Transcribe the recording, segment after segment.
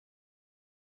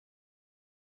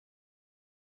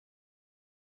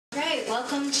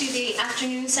welcome to the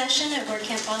afternoon session at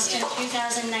WordCamp Boston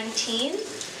 2019.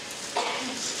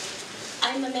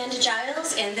 I'm Amanda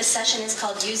Giles, and this session is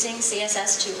called Using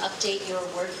CSS to Update Your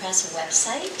WordPress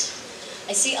Website.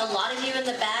 I see a lot of you in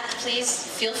the back. Please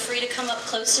feel free to come up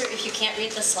closer if you can't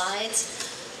read the slides.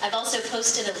 I've also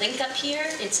posted a link up here.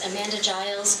 It's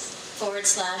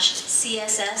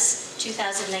amandagiles.com/CSS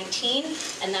 2019,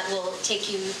 and that will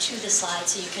take you to the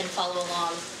slides so you can follow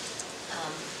along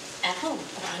at home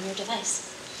or on your device.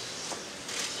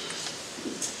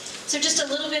 So just a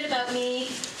little bit about me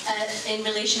in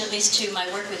relation at least to my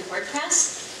work with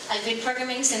WordPress. I've been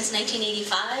programming since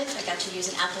 1985. I got to use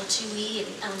an Apple IIe in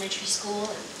elementary school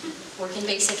and work in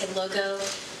BASIC and Logo.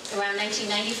 Around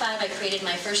 1995, I created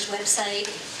my first website,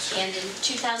 and in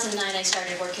 2009, I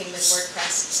started working with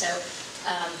WordPress. So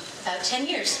about 10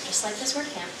 years, just like this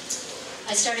WordCamp.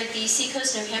 I started the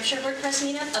Seacoast, New Hampshire WordPress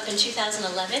meetup up in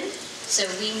 2011. So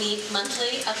we meet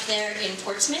monthly up there in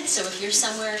Portsmouth. So if you're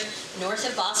somewhere north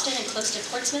of Boston and close to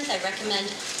Portsmouth, I recommend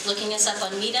looking us up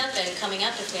on Meetup and coming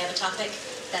up if we have a topic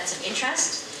that's of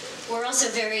interest. We're also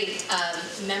very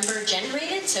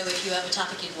member-generated. So if you have a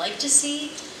topic you'd like to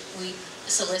see, we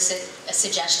solicit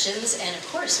suggestions. And of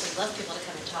course, we love people to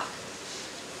come and talk.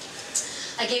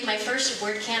 I gave my first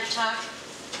WordCamp talk,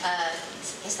 I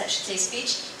guess that should say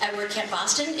speech, at WordCamp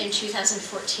Boston in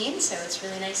 2014. So it's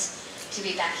really nice to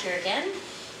be back here again.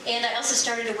 And I also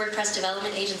started a WordPress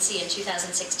development agency in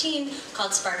 2016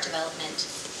 called Spark Development.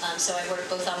 So I work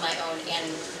both on my own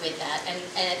and with that. And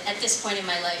at this point in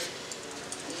my life,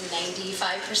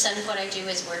 95% of what I do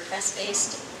is WordPress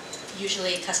based,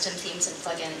 usually custom themes and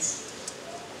plugins.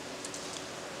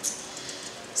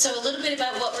 So a little bit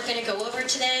about what we're going to go over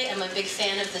today. I'm a big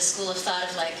fan of the school of thought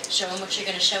of like, show them what you're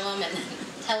going to show them and then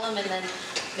tell them and then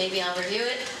maybe I'll review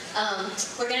it.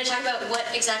 We're going to talk about what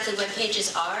exactly web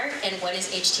pages are and what is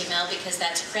HTML because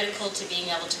that's critical to being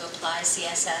able to apply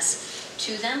CSS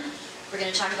to them. We're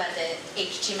going to talk about the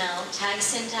HTML tag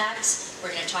syntax.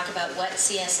 We're going to talk about what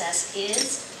CSS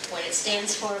is, what it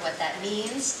stands for, what that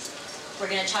means. We're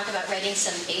going to talk about writing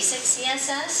some basic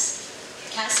CSS,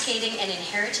 cascading and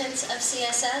inheritance of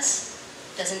CSS.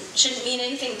 Doesn't have to mean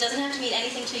anything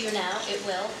to you now, it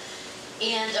will.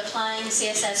 And applying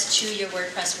CSS to your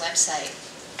WordPress website.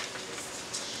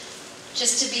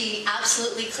 Just to be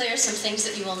absolutely clear, some things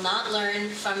that you will not learn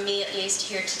from me, at least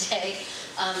here today.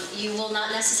 You will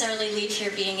not necessarily leave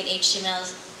here being an HTML,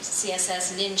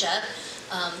 CSS ninja,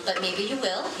 but maybe you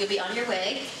will. You'll be on your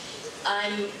way.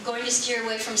 I'm going to steer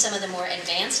away from some of the more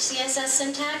advanced CSS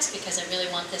syntax because I really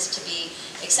want this to be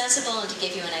accessible and to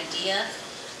give you an idea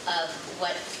of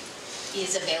what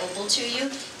is available to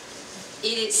you.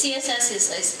 CSS is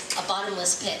a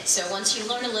bottomless pit, so once you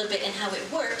learn a little bit in how it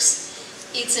works,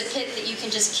 it's a pit that you can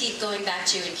just keep going back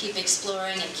to and keep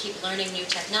exploring and keep learning new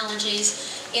technologies.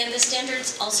 And the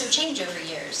standards also change over the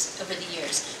years.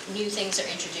 New things are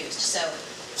introduced. So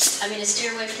I'm going to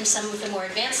steer away from some of the more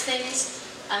advanced things.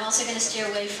 I'm also going to steer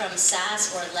away from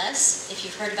SAS or less. If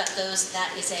you've heard about those,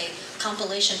 that is a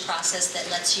compilation process that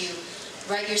lets you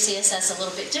write your CSS a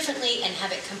little bit differently and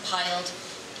have it compiled.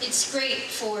 It's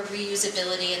great for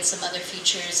reusability and some other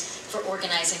features for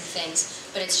organizing things,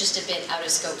 but it's just a bit out of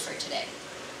scope for today.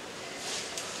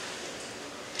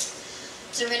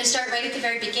 So we're going to start right at the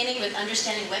very beginning with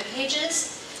understanding web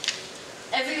pages.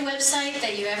 Every website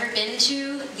that you've ever been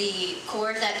to, the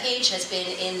core of that page has been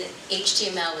in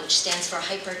HTML, which stands for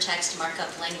Hypertext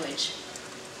Markup Language.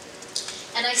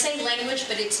 And I say language,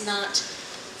 but it's not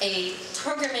a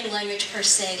programming language per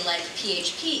se like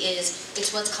PHP is.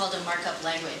 It's what's called a markup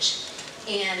language.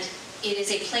 And it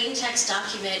is a plain text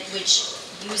document which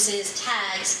uses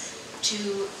tags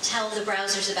to tell the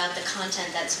browsers about the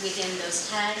content that's within those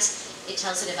tags. It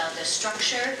tells it about the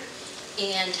structure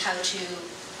and how to,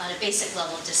 on a basic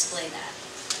level, display that.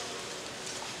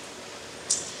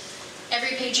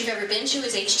 Every page you've ever been to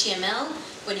is HTML.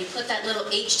 When you put that little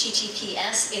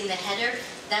HTTPS in the header,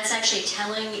 that's actually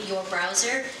telling your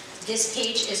browser this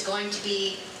page is going to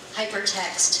be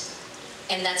hypertext,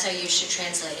 and that's how you should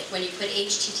translate it. When you put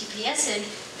HTTPS in,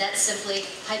 that's simply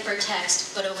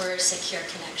hypertext, but over a secure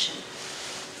connection.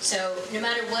 So no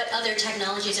matter what other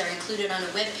technologies are included on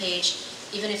a web page,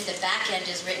 even if the back end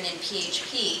is written in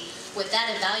PHP, what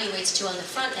that evaluates to on the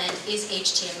front end is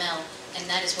HTML, and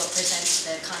that is what presents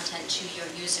the content to your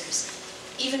users.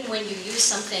 Even when you use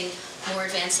something more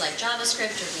advanced like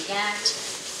JavaScript or React,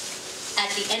 at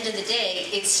the end of the day,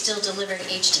 it's still delivering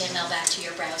HTML back to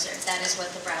your browser. That is what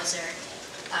the browser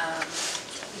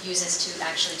uses to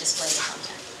actually display the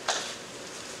content.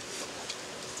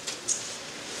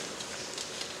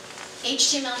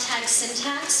 HTML tag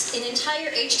syntax. An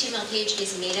entire HTML page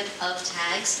is made up of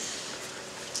tags.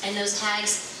 And those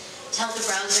tags tell the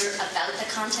browser about the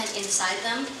content inside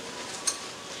them.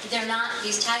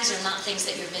 These tags are not things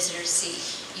that your visitors see.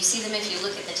 You see them if you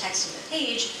look at the text of the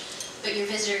page, but your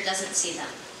visitor doesn't see them.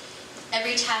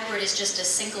 Every tag word is just a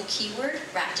single keyword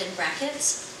wrapped in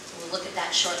brackets. We'll look at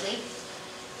that shortly.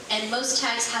 And most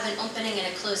tags have an opening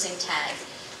and a closing tag.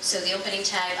 So the opening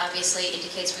tag obviously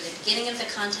indicates where the beginning of the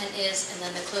content is, and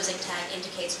then the closing tag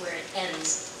indicates where it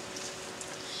ends.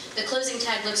 The closing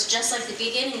tag looks just like the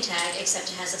beginning tag, except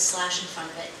it has a slash in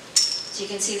front of it. So you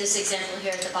can see this example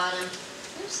here at the bottom.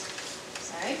 Oops,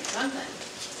 sorry, wrong button.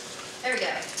 There we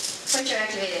go, pointer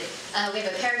activated. We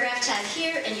have a paragraph tag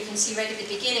here, and you can see right at the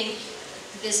beginning,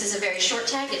 this is a very short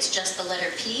tag. It's just the letter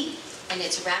P, and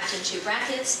it's wrapped in 2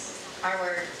 brackets.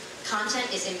 Our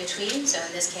content is in between, so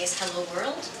in this case, hello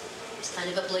world. It's kind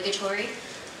of obligatory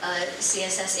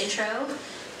CSS intro.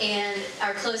 And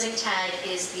our closing tag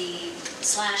is the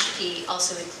 /P,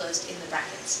 also enclosed in the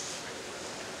brackets.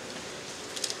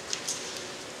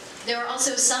 There are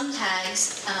also some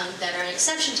tags that are an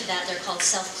exception to that. They're called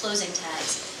self-closing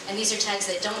tags. And these are tags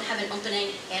that don't have an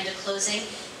opening and a closing.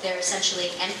 They're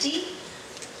essentially empty.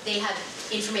 They have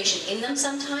information in them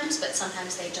sometimes, but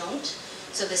sometimes they don't.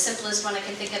 So the simplest one I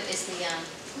can think of is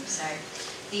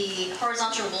the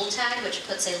horizontal bold tag, which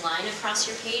puts a line across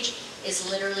your page, is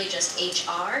literally just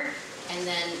HR, and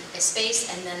then a space,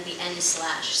 and then the n/.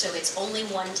 So it's only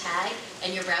one tag,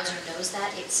 and your browser knows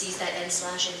that. It sees that n/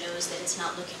 and knows that it's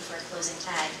not looking for a closing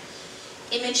tag.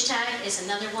 Image tag is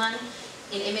another one.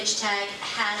 An image tag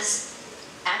has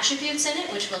attributes in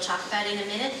it, which we'll talk about in a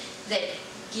minute, that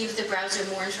give the browser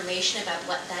more information about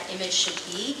what that image should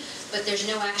be, but there's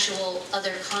no actual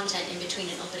other content in between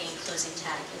an opening and closing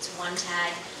tag. It's one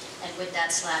tag, and with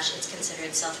that / it's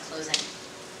considered self-closing.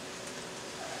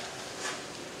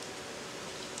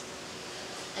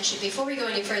 Before we go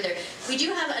any further, we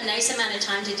do have a nice amount of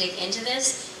time to dig into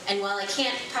this, and while I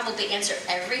can't probably answer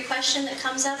every question that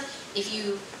comes up, if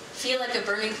you feel like a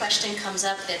burning question comes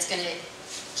up that's going to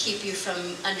keep you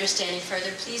from understanding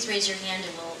further, please raise your hand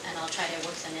and I'll try to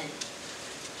work them in.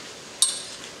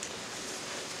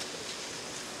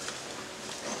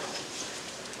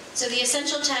 So the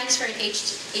essential tags for an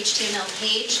HTML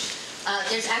page,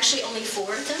 there's actually only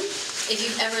 4 of them. If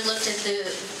you've ever looked at the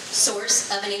source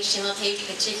of an HTML page,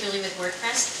 particularly with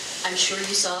WordPress, I'm sure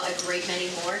you saw a great many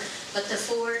more. But the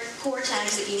 4 core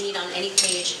tags that you need on any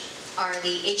page are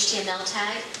the HTML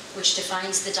tag, which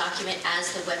defines the document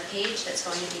as the web page that's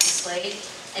going to be displayed,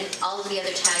 and all of the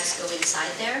other tags go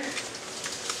inside there.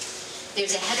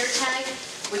 There's a header tag,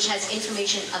 which has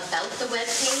information about the web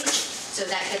page, so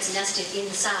that gets nested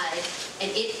inside,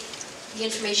 and the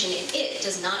information in it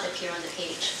does not appear on the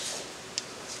page.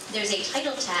 There's a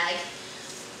title tag,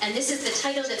 and this is the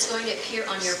title that's going to appear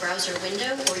on your browser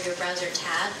window or your browser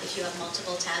tab if you have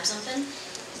multiple tabs open.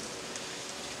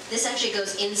 This actually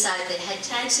goes inside the head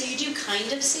tag, so you do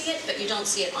kind of see it, but you don't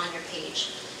see it on your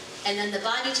page. And then the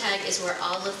body tag is where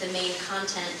all of the main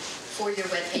content for your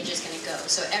web page is going to go.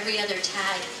 So every other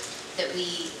tag that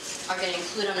we are going to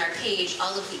include on our page,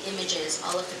 all of the images,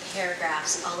 all of the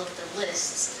paragraphs, all of the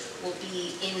lists will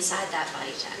be inside that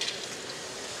body tag.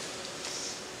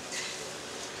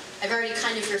 I've already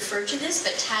kind of referred to this,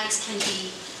 but tags can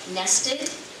be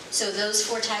nested. So those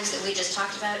 4 tags that we just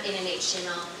talked about in an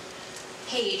HTML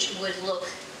page would look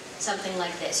something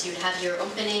like this. You'd have your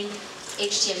opening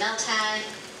HTML tag,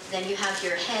 then you have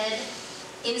your head.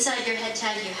 Inside your head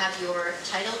tag, you have your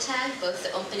title tag, both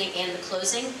the opening and the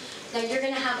closing. Now you're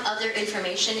going to have other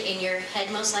information in your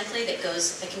head most likely that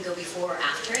can go before or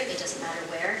after it. It doesn't matter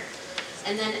where.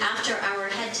 And then after our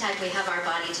head tag, we have our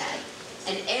body tag.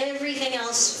 And everything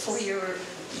else for your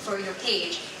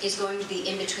page is going to be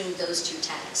in between those 2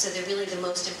 tags. So they're really the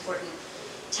most important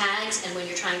tags, and when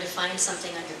you're trying to find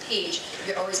something on your page,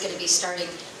 you're always going to be starting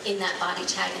in that body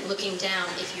tag and looking down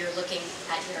if you're looking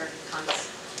at your content.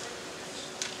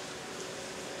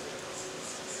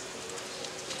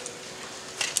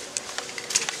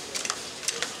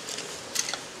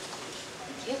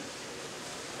 Thank you.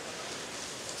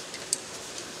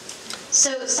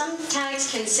 So some tags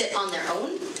can sit on their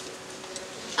own,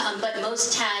 but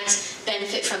most tags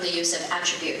benefit from the use of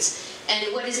attributes.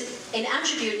 And what is an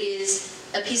attribute is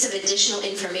a piece of additional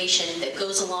information that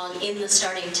goes along in the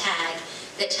starting tag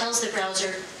that tells the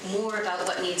browser more about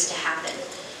what needs to happen.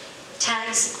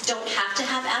 Tags don't have to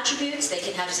have attributes. They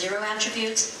can have 0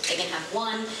 attributes. They can have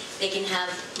 1. They can have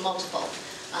multiple.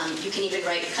 You can even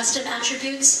write custom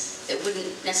attributes that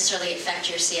wouldn't necessarily affect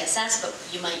your CSS, but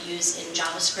you might use in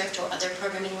JavaScript or other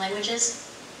programming languages.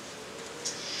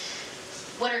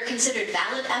 What are considered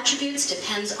valid attributes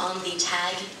depends on the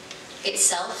tag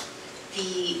itself.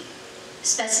 The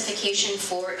specification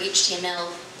for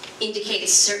HTML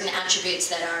indicates certain attributes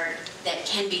that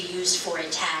can be used for a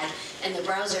tag, and the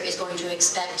browser is going to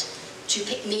expect to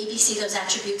maybe see those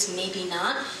attributes, maybe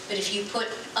not, but if you put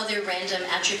other random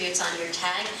attributes on your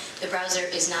tag, the browser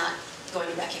is not going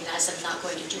to recognize them, not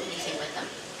going to do anything with them.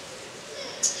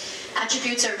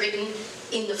 Attributes are written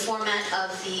in the format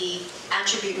of the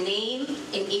attribute name,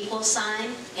 an equal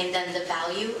sign, and then the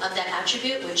value of that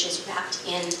attribute, which is wrapped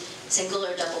in single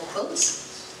or double quotes.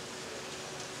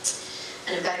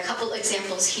 And I've got a couple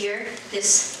examples here.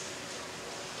 This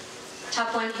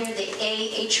top one here, the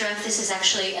A href, this is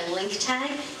actually a link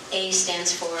tag. A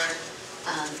stands for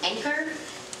anchor,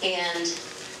 and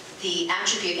the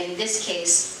attribute in this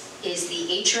case is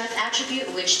the href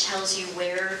attribute, which tells you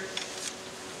where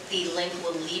the link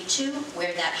will lead to,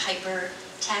 where that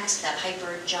hypertext, that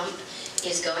hyperjump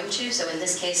is going to. So in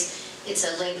this case, it's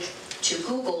a link to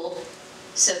Google.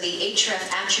 So the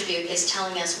href attribute is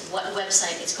telling us what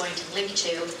website it's going to link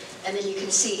to. And then you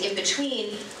can see in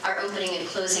between our opening and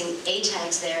closing A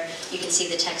tags there, you can see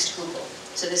the text Google.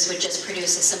 So this would just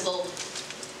produce a simple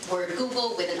word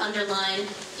Google with an underline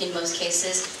in most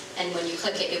cases. And when you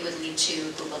click it, it would lead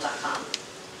to google.com.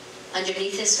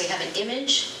 Underneath this, we have an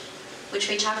image, which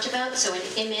we talked about. So an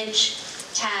image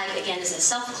tag, again, is a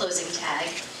self-closing tag.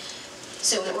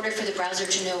 So in order for the browser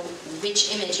to know which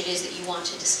image it is that you want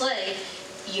to display,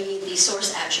 you need the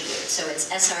source attribute. So it's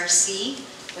src,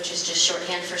 which is just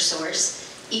shorthand for source,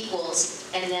 equals,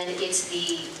 and then it's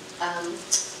the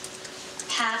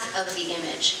path of the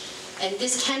image. And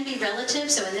this can be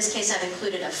relative, so in this case I've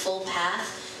included a full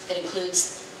path that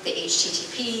includes the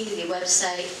HTTP, the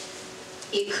website.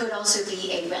 It could also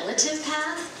be a relative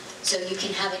path, so you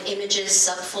can have an images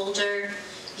subfolder,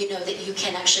 that you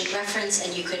can actually reference,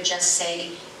 and you could just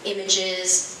say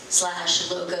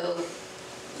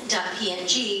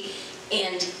images/logo.png,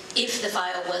 and if the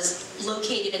file was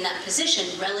located in that position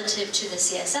relative to the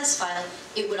CSS file,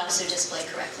 it would also display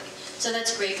correctly. So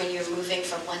that's great when you're moving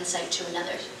from one site to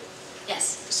another. Yes?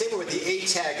 Same with the A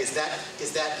tag, does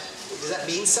that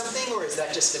mean something, or is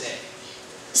that just an A?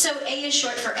 So A is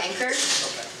short for anchor,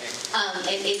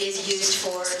 and it is used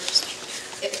for,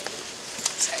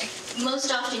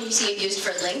 most often you see it used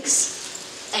for links.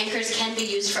 Anchors can be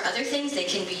used for other things. They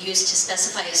can be used to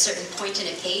specify a certain point in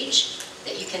a page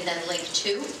that you can then link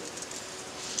to.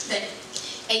 But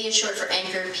A is short for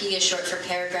anchor, P is short for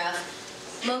paragraph.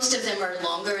 Most of them are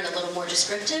longer and a little more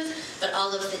descriptive, but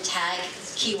all of the tag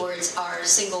keywords are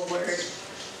single word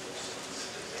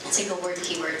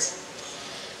keywords.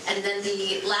 And then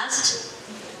the last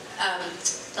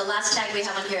tag we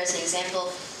have on here as an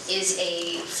example is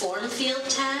a form field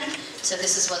tag. So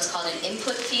this is what's called an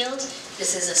input field.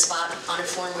 This is a spot on a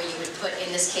form where you would put,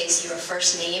 in this case, your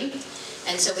first name.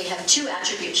 And so we have two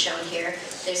attributes shown here.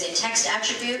 There's a text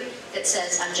attribute that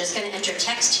says, I'm just going to enter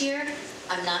text here.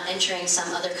 I'm not entering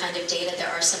some other kind of data. There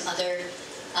are some other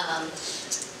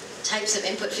types of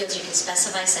input fields you can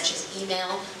specify, such as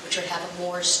email, which would have a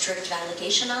more strict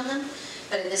validation on them.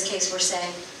 But in this case, we're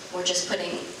saying we're just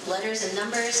putting letters and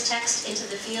numbers, text into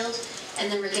the field,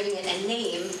 and then we're giving it a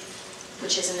name,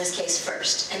 which is in this case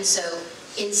first. And so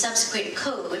in subsequent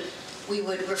code, we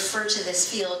would refer to this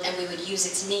field and we would use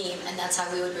its name, and that's how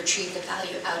we would retrieve the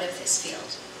value out of this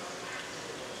field.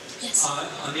 Yes?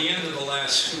 On the end of the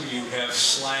last two, you have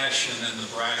slash and then the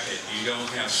bracket. You don't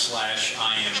have slash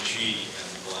img in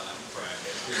the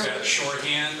bracket. Is that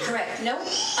shorthand? Or? Correct. No.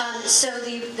 So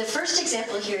the first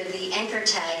example here, the anchor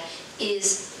tag,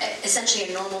 is essentially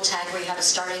a normal tag where you have a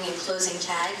starting and closing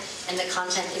tag, and the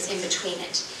content is in between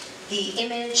it. The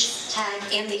image tag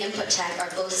and the input tag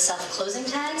are both self-closing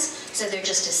tags, so they're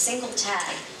just a single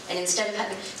tag. And instead of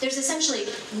having, there's essentially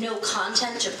no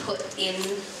content to put in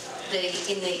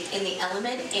the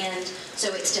element, and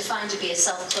so it's defined to be a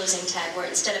self-closing tag, where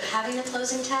instead of having the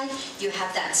closing tag, you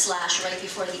have that slash right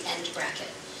before the end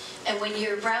bracket. And when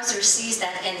your browser sees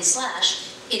that end slash,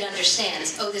 it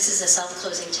understands, oh, this is a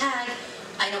self-closing tag.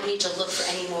 I don't need to look for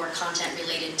any more content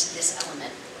related to this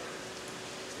element.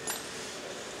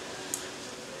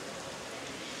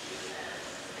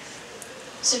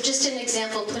 So just an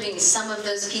example, putting some of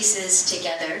those pieces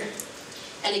together.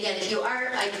 And again, if you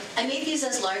are, I made these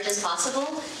as large as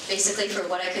possible, basically for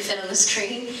what I could fit on the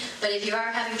screen. But if you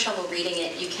are having trouble reading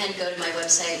it, you can go to my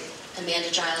website,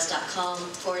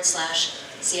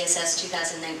 amandagiles.com/CSS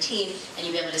 2019, and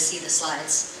you'll be able to see the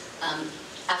slides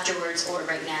afterwards or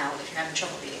right now if you're having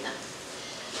trouble reading them.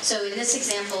 So in this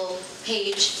example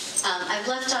page, I've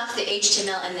left off the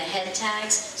HTML and the head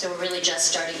tags, so we're really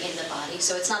just starting in the body.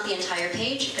 So it's not the entire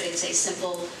page, but it's a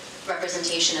simple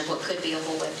representation of what could be a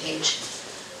whole web page.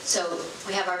 So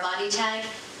we have our body tag.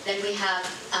 Then we have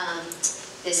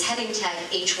this heading tag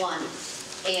H1,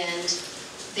 and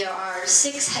there are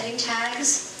 6 heading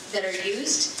tags that are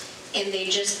used, and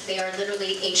they are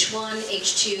literally H1,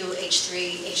 H2,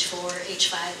 H3, H4,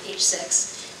 H5,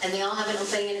 H6, and they all have an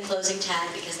opening and a closing tag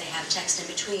because they have text in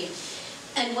between.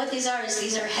 And what these are is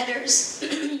these are headers.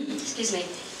 Excuse me.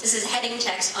 This is heading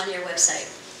text on your website.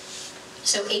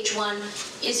 So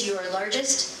H1 is your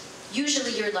largest,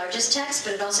 usually your largest text,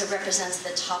 but it also represents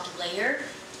the top layer,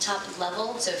 top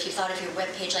level. So if you thought of your web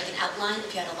page like an outline,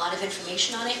 if you had a lot of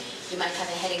information on it, you might have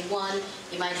a heading 1,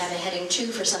 you might have a heading 2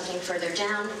 for something further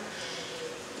down.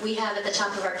 We have at the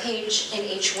top of our page in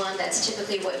H1, that's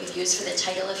typically what you use for the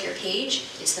title of your page.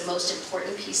 It's the most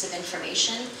important piece of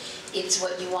information. It's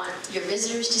what you want your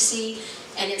visitors to see,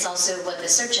 and it's also what the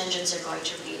search engines are going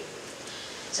to read.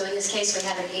 So in this case, we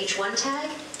have an H1 tag,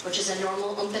 which is a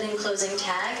normal open and closing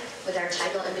tag with our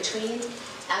title in between.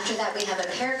 After that, we have a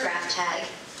paragraph tag.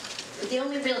 The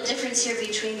only real difference here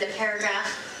between the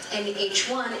paragraph and the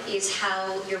H1 is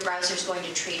how your browser is going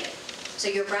to treat it. So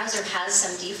your browser has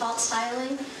some default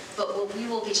styling, but what we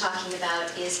will be talking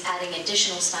about is adding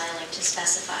additional styling to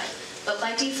specify. But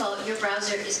by default, your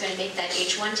browser is going to make that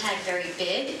H1 tag very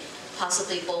big,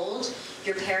 possibly bold.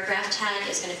 Your paragraph tag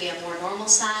is going to be a more normal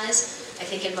size. I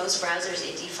think in most browsers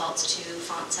it defaults to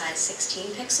font size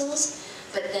 16 pixels,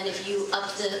 but then if you up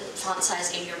the font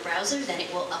size in your browser, then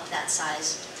it will up that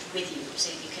size with you, so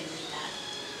you can read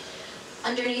that.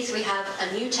 Underneath we have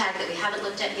a new tag that we haven't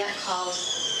looked at yet called,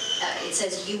 it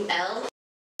says UL,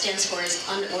 stands for is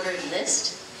unordered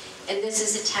list, and this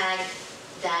is a tag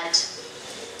that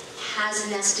has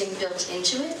nesting built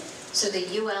into it. So the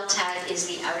UL tag is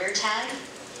the outer tag,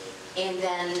 and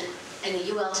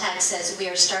the UL tag says we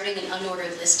are starting an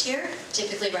unordered list here,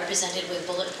 typically represented with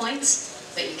bullet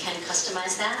points, but you can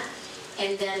customize that.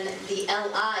 And then the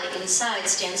LI inside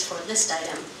stands for list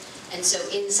item. And so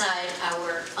inside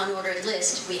our unordered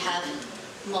list, we have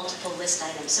multiple list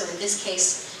items. So in this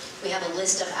case, we have a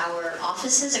list of our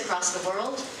offices across the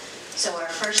world. So our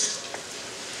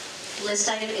first list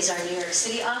item is our New York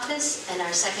City office, and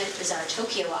our second is our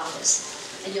Tokyo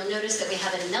office. And you'll notice that we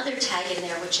have another tag in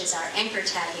there, which is our anchor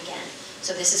tag again.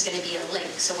 So this is going to be a link.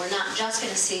 So we're not just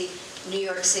going to see New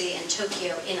York City and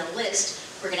Tokyo in a list.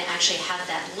 We're going to actually have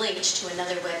that linked to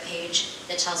another web page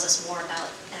that tells us more about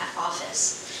that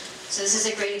office. So this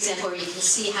is a great example where you can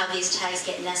see how these tags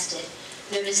get nested.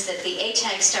 Notice that the A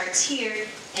tag starts here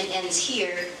and ends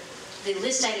here. The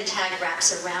list item tag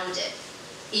wraps around it.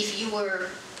 If you were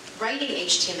writing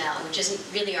HTML, which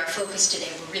isn't really our focus today,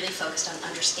 we're really focused on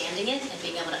understanding it and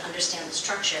being able to understand the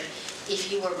structure. If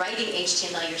you were writing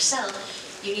HTML yourself,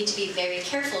 you need to be very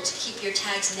careful to keep your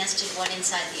tags nested one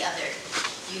inside the other.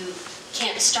 You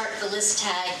can't start the list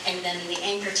tag and then the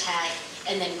anchor tag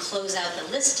and then close out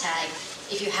the list tag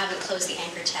if you haven't closed the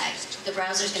anchor tag. The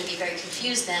browser's going to be very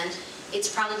confused then.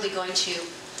 It's probably going to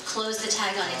close the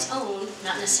tag on its own,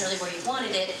 not necessarily where you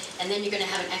wanted it, and then you're going to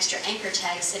have an extra anchor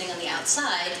tag sitting on the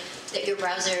outside that your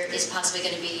browser is possibly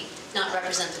going to be not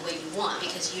represent the way you want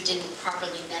because you didn't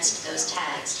properly nest those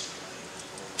tags.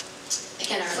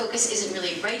 Again, our focus isn't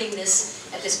really writing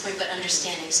this at this point, but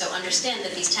understanding. So understand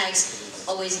that these tags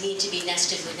always need to be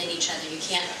nested within each other. You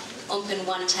can't open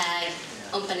one tag,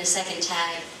 open a second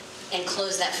tag, and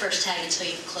close that first tag until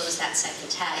you've closed that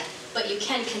second tag. But you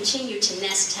can continue to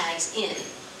nest tags in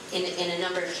a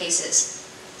number of cases.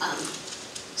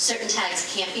 Certain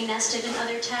tags can't be nested in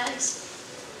other tags,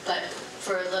 but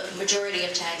for the majority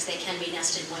of tags, they can be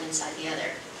nested one inside the other.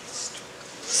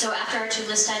 So after our two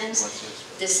list items,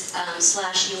 this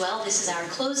 /UL, this is our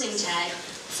closing tag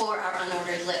for our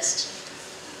unordered list.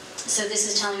 So this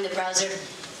is telling the browser,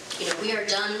 we are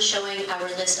done showing our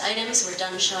list items, we're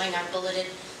done showing our bulleted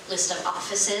list of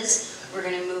offices, we're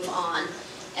going to move on.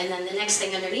 And then the next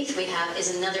thing underneath we have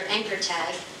is another anchor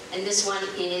tag, and this one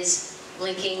is a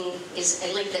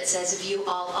link that says view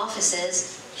all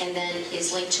offices, and then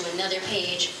is linked to another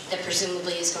page that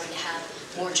presumably is going to have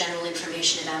more general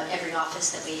information about every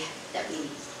office that we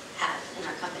have in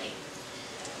our company.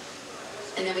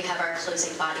 And then we have our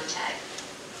closing body tag.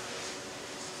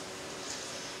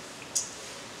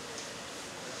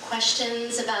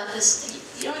 Questions about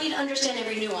this? You don't need to understand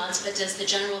every nuance, but does the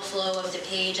general flow of the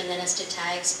page and the nested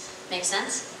tags make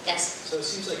sense? Yes? So it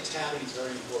seems like tabbing is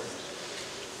very important.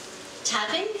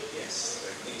 Tabbing? Yes,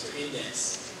 like things are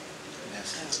indexed.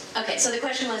 Okay, so the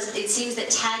question was, it seems that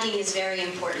tagging is very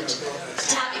important.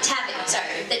 Tabbing,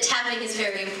 sorry. That tabbing is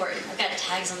very important. I've got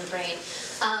tags on the brain.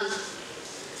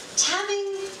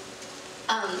 Tabbing,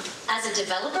 as a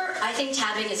developer, I think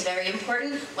tabbing is very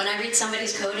important. When I read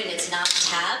somebody's code and it's not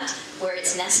tabbed, where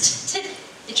it's nested,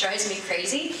 it drives me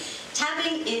crazy.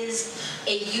 Tabbing is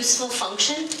a useful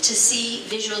function to see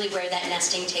visually where that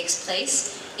nesting takes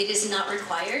place. It is not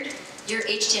required. Your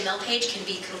HTML page can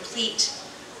be complete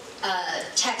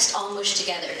text all mushed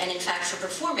together. And in fact, for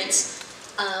performance,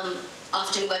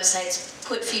 often websites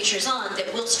put features on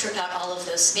that will strip out all of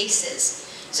those spaces.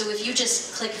 So if you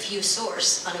just click View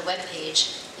Source on a web page,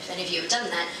 if any of you have done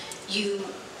that, you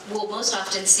will most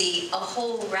often see a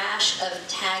whole rash of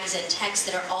tags and text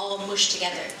that are all mushed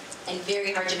together and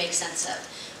very hard to make sense of.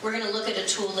 We're going to look at a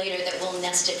tool later that will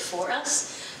nest it for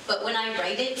us. But when I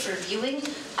write it for viewing,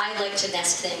 I like to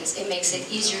nest things. It makes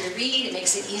it easier to read, it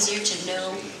makes it easier to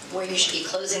know where you should be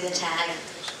closing the tag.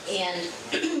 And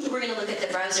we're going to look at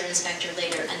the browser inspector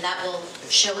later, and that will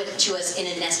show it to us in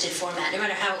a nested format. No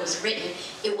matter how it was written,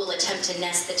 it will attempt to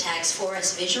nest the tags for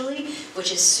us visually,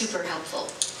 which is super helpful.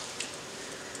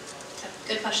 So,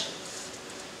 good question.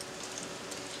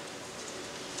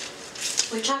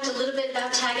 We've talked a little bit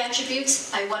about tag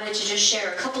attributes. I wanted to just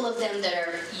share a couple of them that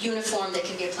are uniform that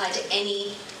can be applied to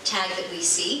any tag that we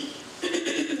see.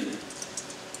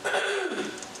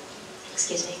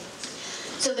 Excuse me.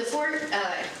 So the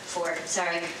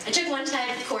I took one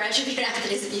tag core attribute out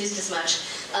that isn't used as much.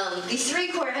 The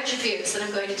three core attributes that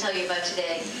I'm going to tell you about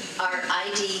today are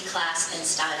ID, class, and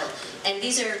style. And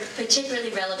these are particularly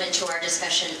relevant to our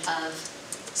discussion of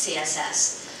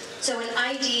CSS. So an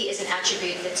ID is an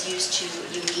attribute that's used to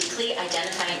uniquely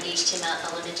identify an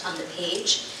HTML element on the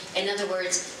page. In other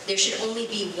words, there should only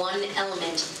be one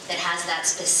element that has that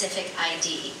specific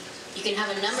ID. You can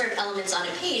have a number of elements on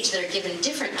a page that are given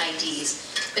different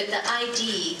IDs, but the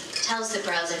ID tells the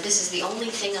browser this is the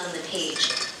only thing on the page.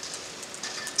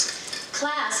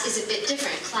 Class is a bit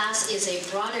different. Class is a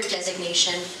broader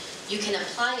designation. You can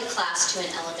apply a class to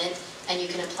an element, and you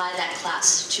can apply that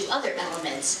class to other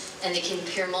elements, and they can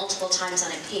appear multiple times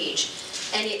on a page.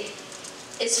 And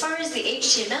as far as the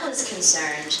HTML is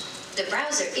concerned, the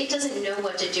browser, it doesn't know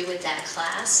what to do with that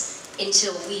class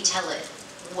until we tell it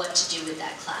what to do with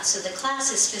that class. So the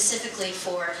class is specifically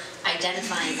for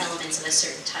identifying elements of a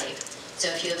certain type. So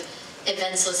if you have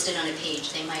events listed on a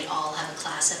page, they might all have a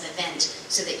class of event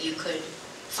so that you could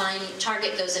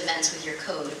target those events with your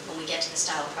code when we get to the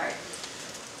style part.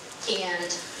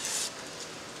 And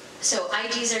so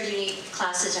IDs are unique,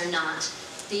 classes are not.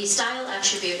 The style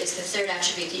attribute is the third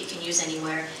attribute that you can use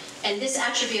anywhere. And this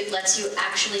attribute lets you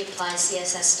actually apply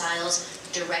CSS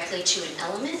styles directly to an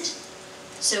element.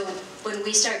 So when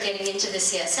we start getting into the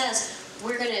CSS,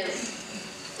 we're going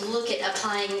to look at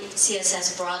applying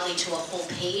CSS broadly to a whole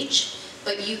page,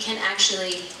 but you can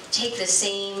actually take the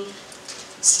same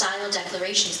style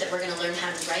declarations that we're going to learn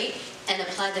how to write and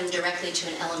apply them directly to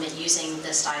an element using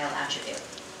the style attribute.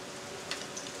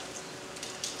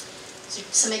 So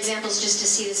some examples just to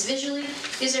see this visually.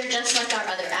 These are just like our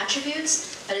other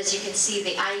attributes, but as you can see,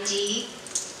 the ID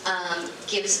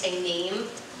gives a name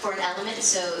for an element.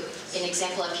 So an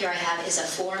example up here I have is a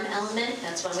form element.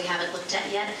 That's one we haven't looked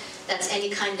at yet. That's any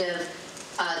kind of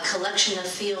collection of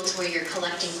fields where you're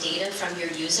collecting data from your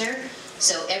user.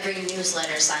 So every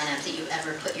newsletter sign up that you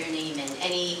ever put your name in,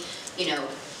 any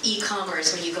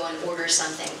e-commerce when you go and order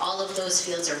something, all of those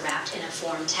fields are wrapped in a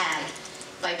form tag.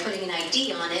 By putting an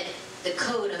ID on it, the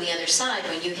code on the other side,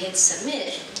 when you hit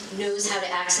submit, knows how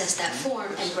to access that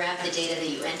form and grab the data that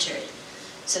you entered.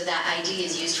 So that ID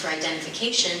is used for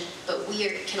identification, but we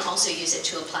can also use it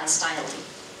to apply styling.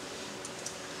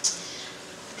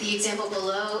 The example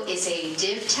below is a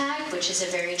div tag, which is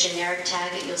a very generic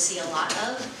tag that you'll see a lot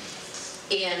of.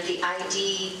 And the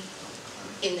ID,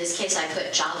 in this case, I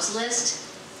put jobs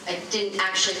list. I didn't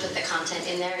actually put the content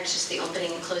in there, it's just the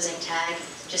opening and closing tag,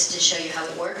 just to show you how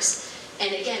it works.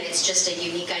 And again, it's just a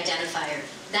unique identifier.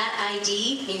 That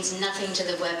ID means nothing to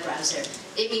the web browser.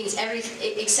 It means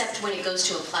everything, except when it goes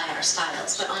to apply our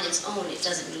styles. But on its own, it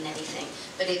doesn't mean anything.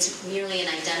 But it's merely an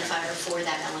identifier for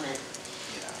that element.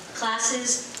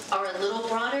 Classes are a little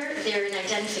broader. They're an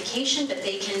identification, but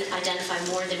they can identify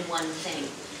more than one thing.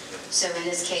 So in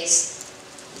this case,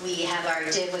 we have our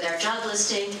div with our job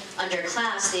listing. Under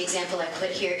class, the example I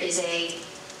put here it is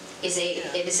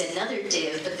another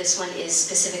div, but this one is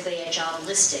specifically a job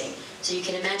listing. So you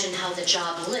can imagine how the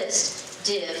job list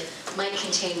div might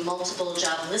contain multiple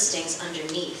job listings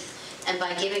underneath. And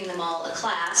by giving them all a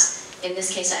class, in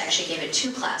this case I actually gave it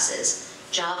two classes.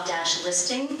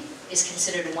 Job-listing is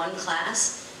considered one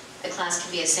class. The class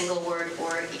can be a single word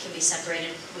or it can be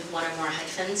separated with one or more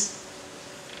hyphens.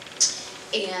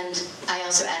 And I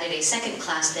also added a second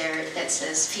class there that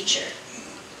says feature.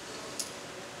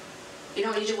 You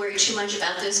don't need to worry too much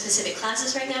about those specific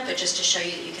classes right now, but just to show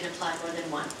you that you can apply more than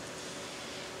one.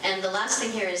 And the last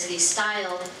thing here is the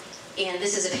style. And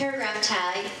this is a paragraph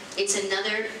tag. It's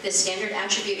the standard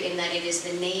attribute in that it is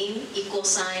the name, equal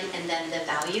sign, and then the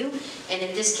value. And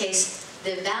in this case,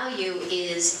 the value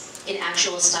is an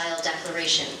actual style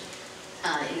declaration.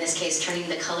 In this case, turning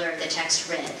the color of the text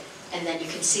red. And then you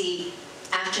can see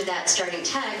after that starting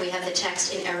tag, we have the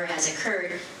text in error has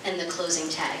occurred and the closing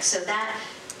tag. So that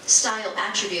style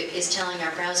attribute is telling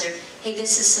our browser, hey,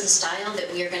 this is some style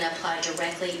that we are going to apply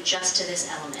directly just to this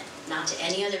element, not to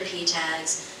any other p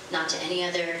tags, not to any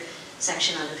other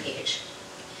section on the page.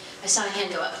 I saw a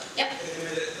hand go up. Yep.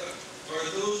 Are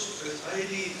those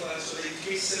ID class, are they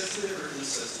case sensitive or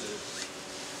insensitive?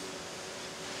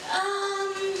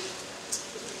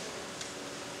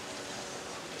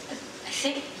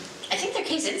 I think they're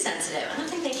case insensitive. I don't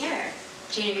think they care.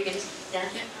 Gina, you're good? Yeah?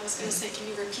 Yeah, I was going to say, can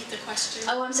you repeat the question?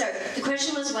 Oh, I'm sorry. The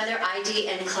question was whether ID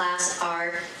and class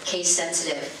are case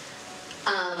sensitive.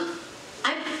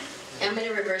 I'm going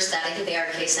to reverse that. I think they are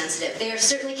case sensitive. They are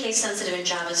certainly case sensitive in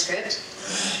JavaScript.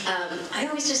 I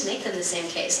always just make them the same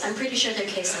case. I'm pretty sure they're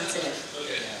case sensitive.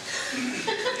 Okay.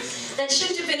 That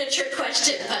shouldn't have been a trick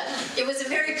question, but it was a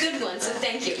very good one, so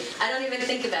thank you. I don't even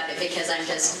think about it because I'm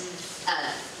just,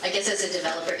 I guess as a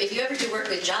developer, if you ever do work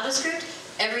with JavaScript,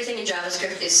 everything in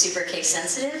JavaScript is super case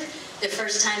sensitive. The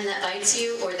first time that bites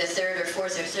you, or the third or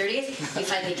fourth or 30th, you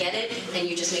finally get it, and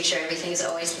you just make sure everything is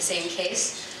always the same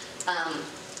case.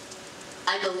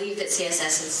 I believe that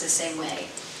CSS is the same way.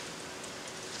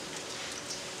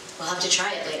 We'll have to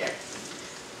try it later.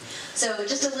 So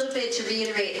just a little bit to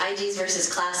reiterate IDs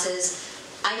versus classes.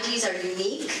 IDs are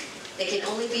unique. They can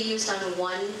only be used on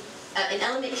one, an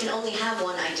element can only have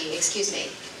one ID, excuse me.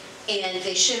 And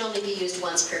they should only be used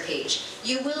once per page.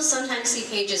 You will sometimes see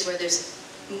pages where there's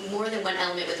more than one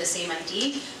element with the same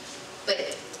ID,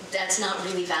 but that's not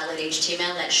really valid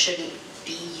HTML. That shouldn't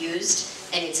be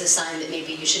used, and it's a sign that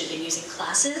maybe you should have been using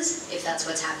classes if that's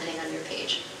what's happening on your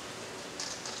page.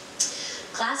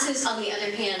 Classes, on the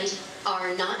other hand,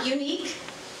 are not unique.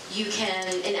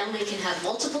 An element can have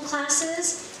multiple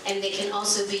classes, and they can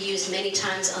also be used many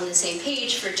times on the same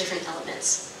page for different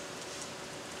elements.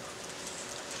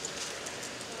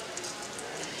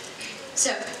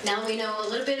 So now we know a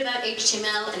little bit about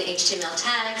HTML and HTML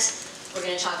tags. We're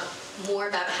going to talk more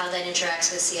about how that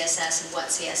interacts with CSS and what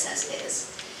CSS is.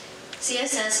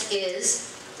 CSS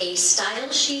is a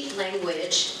style sheet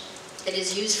language that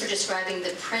is used for describing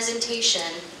the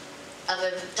presentation of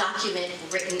a document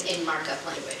written in markup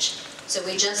language. So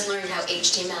we just learned how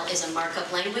HTML is a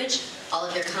markup language. All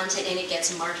of your content in it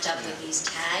gets marked up with these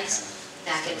tags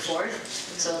back and forth.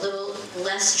 So a little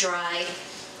less dry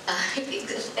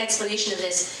explanation of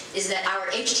this is that our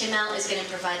HTML is going to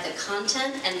provide the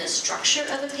content and the structure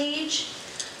of a page,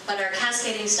 but our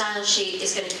cascading style sheet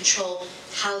is going to control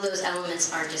how those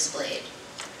elements are displayed.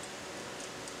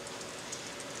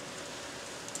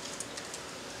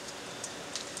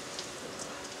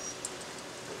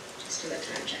 Just do a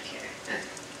time check here. Okay.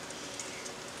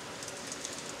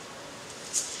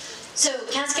 So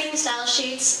cascading style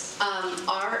sheets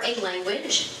are a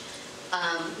language.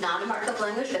 Not a markup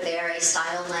language, but they are a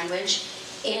style language.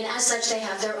 And as such, they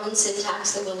have their own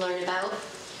syntax that we'll learn about.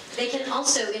 They can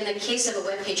also, in the case of a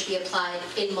web page, be applied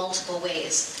in multiple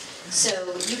ways. So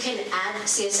you can add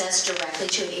CSS directly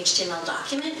to an HTML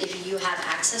document if you have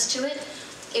access to it.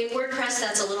 In WordPress,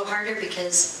 that's a little harder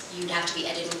because you'd have to be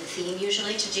editing the theme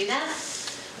usually to do that.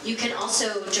 You can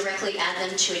also directly add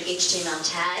them to an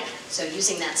HTML tag. So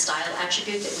using that style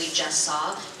attribute that we just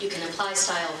saw, you can apply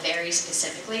style very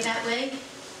specifically that way.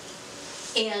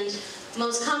 And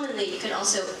most commonly, you can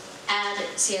also add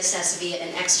CSS via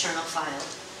an external file.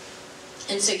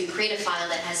 And so you create a file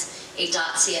that has a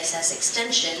 .css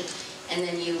extension, and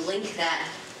then you link that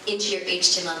into your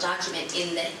HTML document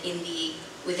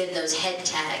within those head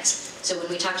tags. So when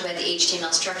we talked about the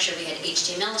HTML structure, we had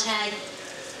HTML tag,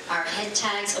 our head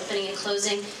tags, opening and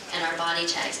closing, and our body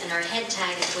tags. And our head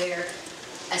tag is where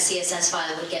a CSS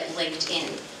file would get linked in.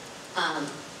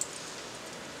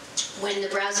 When the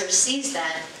browser sees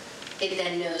that, it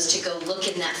then knows to go look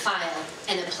in that file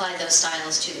and apply those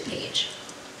styles to the page.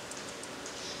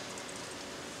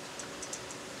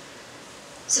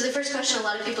 So the first question a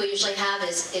lot of people usually have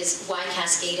is why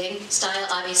cascading? Style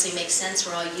obviously makes sense.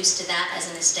 We're all used to that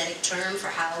as an aesthetic term for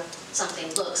how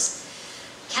something looks.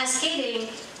 Cascading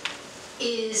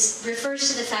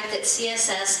refers to the fact that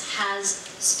CSS has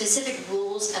specific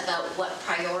rules about what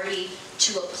priority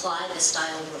to apply the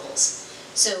style rules.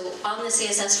 So on the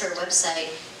CSS for a website,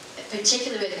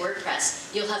 particularly with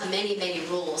WordPress, you'll have many, many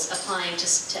rules applying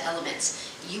to elements.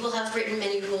 You will have written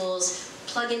many rules.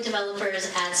 Plugin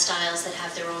developers add styles that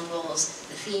have their own rules.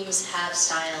 The themes have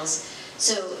styles.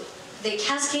 So the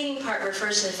cascading part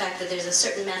refers to the fact that there's a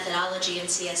certain methodology in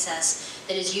CSS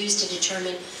that is used to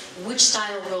determine which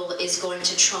style rule is going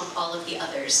to trump all of the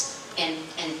others and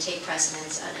take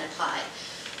precedence and apply.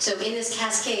 So in this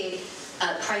cascade,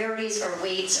 priorities or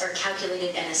weights are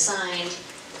calculated and assigned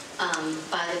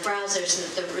by the browser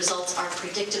so that the results are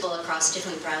predictable across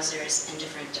different browsers and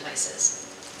different devices.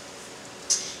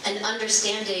 And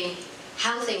understanding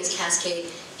how things cascade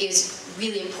is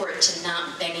really important to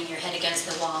not banging your head against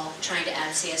the wall trying to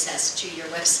add CSS to your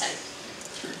website.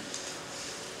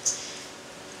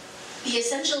 The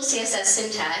essential CSS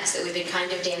syntax that we've been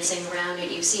kind of dancing around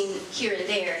and you've seen here and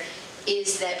there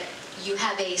is that you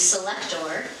have a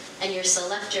selector, and your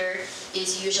selector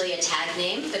is usually a tag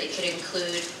name, but it could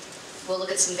include, we'll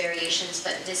look at some variations,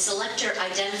 but the selector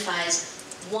identifies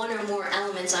one or more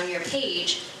elements on your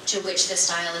page to which the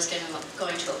style is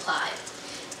going to apply.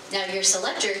 Now your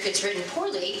selector, if it's written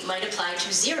poorly, might apply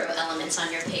to 0 elements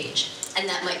on your page. And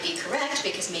that might be correct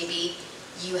because maybe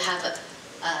you have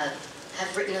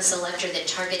written a selector that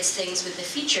targets things with the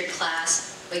featured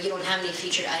class, but you don't have any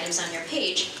featured items on your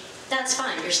page. That's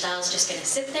fine, your style is just going to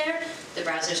sit there, the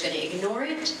browser's going to ignore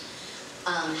it.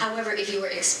 However, if you were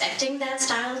expecting that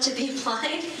style to be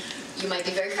applied, you might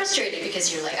be very frustrated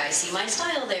because you're like, I see my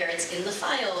style there, it's in the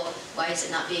file, why is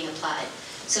it not being applied?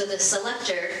 So the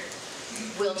selector,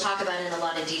 we'll talk about in a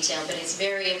lot of detail, but it's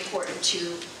very important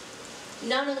to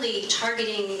not only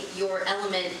targeting your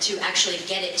element to actually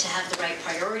get it to have the right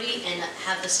priority and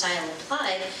have the style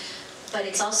applied, but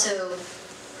it's also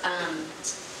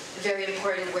very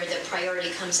important where the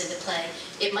priority comes into play.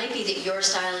 It might be that your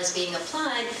style is being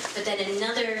applied, but then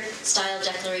another style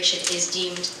declaration is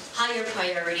deemed higher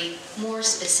priority, more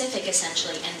specific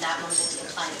essentially, and that one will be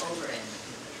applied over it.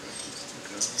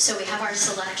 So we have our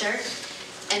selector,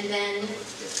 and then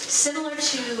similar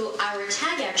to our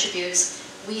tag attributes,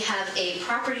 we have a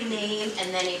property name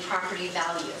and then a property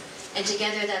value. And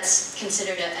together that's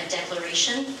considered a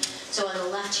declaration. So on the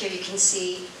left here you can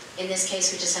see, in this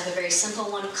case we just have a very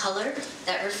simple one, color,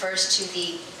 that refers to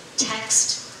the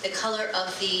text, the color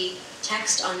of the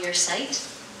text on your site.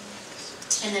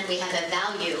 And then we have a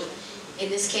value. In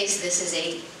this case this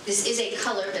is a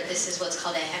color, but this is what's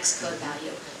called a hex code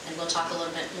value. And we'll talk a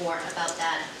little bit more about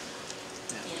that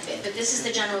in a bit. But this is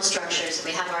the general structure. So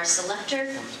we have our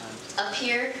selector. Up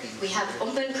here, we have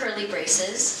open curly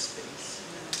braces,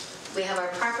 we have our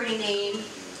property name,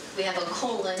 we have a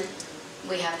colon,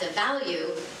 we have the value,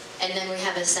 and then we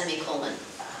have a semicolon.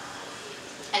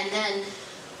 And then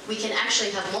we can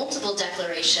actually have multiple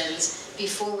declarations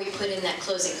before we put in that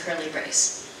closing curly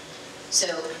brace. So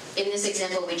in this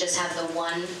example, we just have the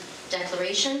one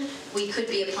declaration. We could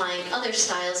be applying other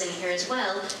styles in here as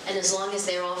well, and as long as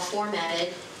they're all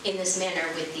formatted in this manner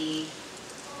with the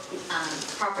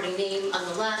property name on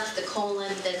the left, the colon,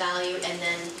 the value, and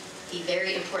then the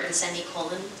very important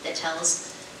semicolon that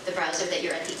tells the browser that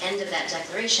you're at the end of that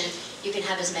declaration, you can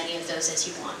have as many of those as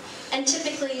you want. And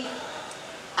typically,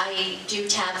 I do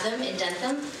tab them, indent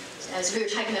them, as we were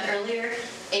talking about earlier,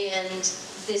 and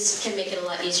this can make it a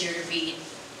lot easier to read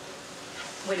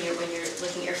when you're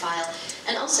looking at your file.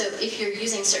 And also, if you're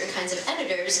using certain kinds of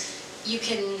editors, you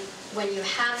can, when you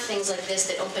have things like this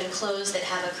that open, close, that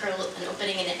have an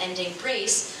opening and an ending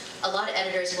brace, a lot of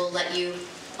editors will let you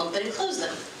open and close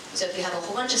them. So if you have a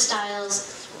whole bunch of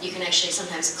styles, you can actually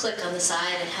sometimes click on the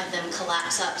side and have them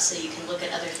collapse up so you can look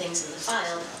at other things in the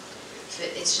file. So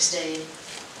it's just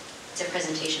it's a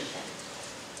presentation thing.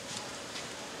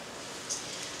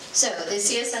 So the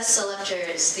CSS selector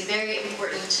is the very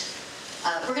important.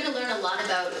 We're going to learn a lot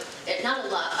about, not a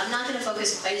lot, I'm not going to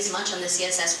focus quite as much on the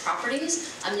CSS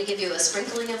properties. I'm going to give you a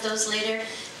sprinkling of those later.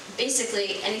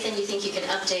 Basically, anything you think you can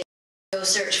update, go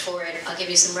search for it. I'll give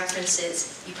you some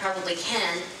references. You probably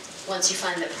can once you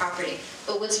find the property.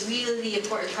 But what's really the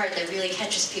important part that really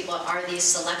catches people are these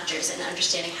selectors and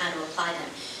understanding how to apply them.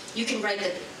 You can write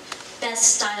the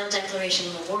best style declaration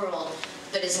in the world,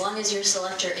 but as long as your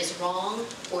selector is wrong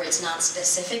or it's not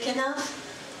specific enough,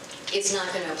 it's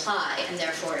not going to apply, and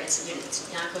therefore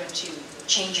it's not going to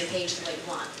change your page the way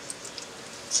you want.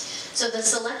 So the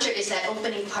selector is that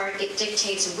opening part. It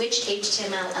dictates which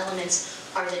HTML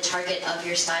elements are the target of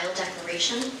your style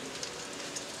declaration.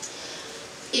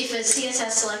 If a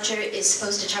CSS selector is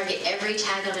supposed to target every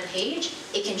tag on a page,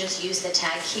 it can just use the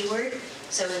tag keyword.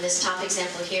 So in this top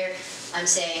example here, I'm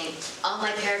saying all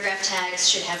my paragraph tags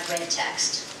should have red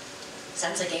text.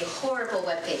 Sounds like a horrible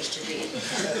web page to read.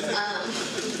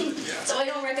 So I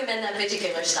don't recommend that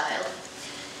particular style.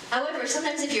 However,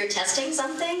 sometimes if you're testing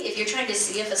something, if you're trying to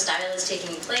see if a style is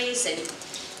taking place and,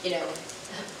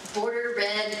 border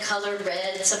red, color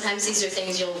red. Sometimes these are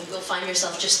things you'll find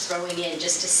yourself just throwing in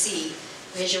just to see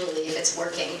visually if it's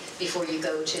working before you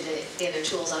go to the other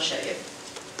tools I'll show you.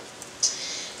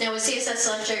 Now, a CSS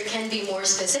selector can be more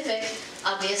specific.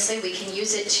 Obviously, we can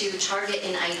use it to target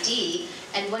an ID,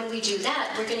 and when we do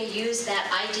that, we're going to use that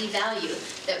ID value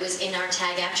that was in our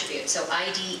tag attribute. So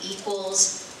ID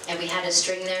equals, and we had a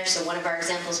string there, so one of our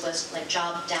examples was like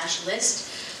job-list.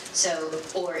 So,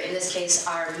 or in this case,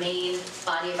 our main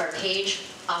body of our page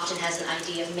often has an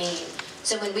ID of main.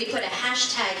 So when we put a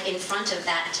hashtag in front of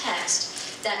that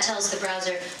text, that tells the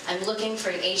browser, I'm looking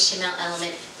for an HTML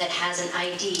element that has an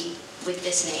ID with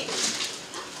this name.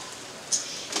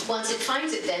 Once it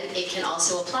finds it, then it can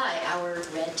also apply our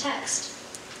red text.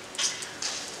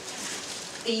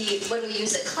 When we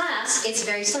use a class, it's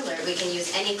very similar. We can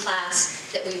use any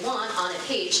class that we want on a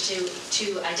page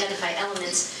to identify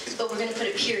elements, but we're going to put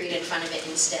a period in front of it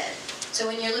instead. So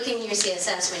when you're looking in your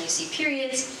CSS, when you see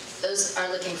periods, those are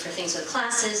looking for things with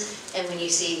classes, and when you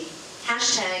see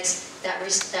hashtags, that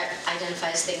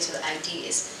identifies things with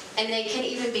IDs. And they can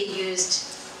even be used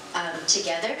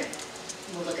together.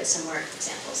 We'll look at some more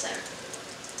examples there.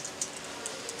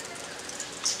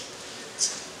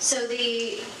 So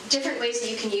the different ways that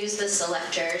you can use the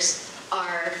selectors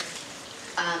are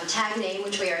tag name,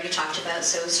 which we already talked about,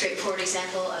 so a straightforward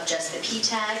example of just the P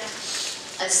tag.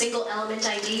 A single element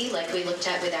ID, like we looked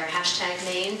at with our hashtag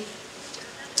main.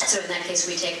 So in that case,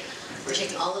 we're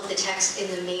taking all of the text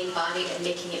in the main body and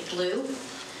making it blue.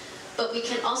 But we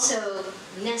can also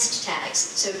nest tags.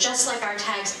 So just like our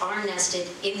tags are nested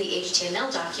in the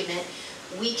HTML document,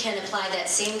 we can apply that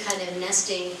same kind of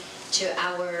nesting to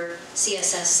our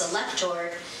CSS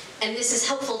selector. And this is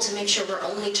helpful to make sure we're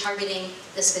only targeting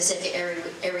the specific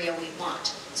area we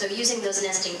want. So using those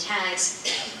nesting tags,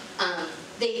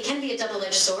 they can be a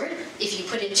double-edged sword. If you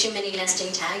put in too many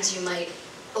nesting tags, you might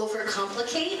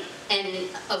overcomplicate and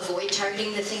avoid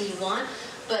targeting the thing you want.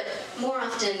 But more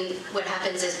often what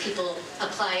happens is people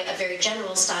apply a very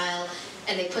general style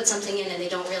and they put something in and they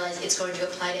don't realize it's going to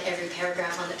apply to every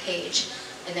paragraph on the page.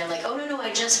 And they're like, oh, no,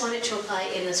 I just want it to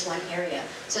apply in this one area.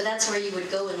 So that's where you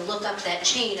would go and look up that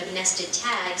chain of nested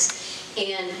tags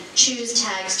and choose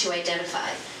tags to identify.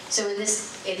 So in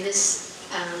this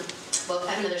well,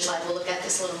 I have another slide, we'll look at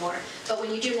this a little more. But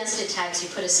when you do nested tags, you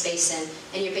put a space in,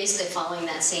 and you're basically following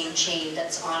that same chain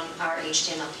that's on our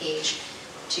HTML page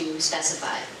to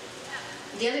specify.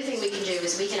 The other thing we can do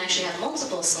is we can actually have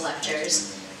multiple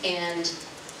selectors and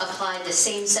apply the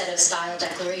same set of style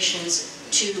declarations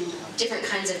to different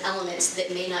kinds of elements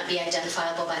that may not be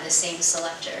identifiable by the same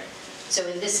selector. So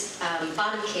in this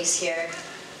bottom case here,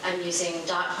 I'm using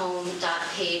 .home,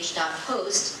 .page,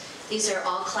 .post. These are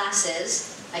all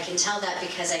classes. I can tell that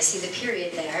because I see the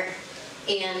period there.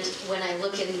 And when I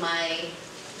look in my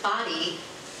body,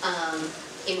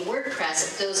 in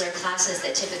WordPress, those are classes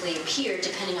that typically appear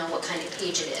depending on what kind of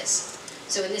page it is.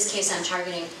 So in this case, I'm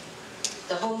targeting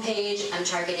the home page, I'm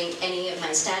targeting any of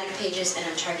my static pages, and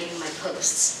I'm targeting my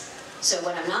posts. So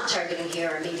what I'm not targeting here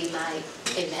are maybe my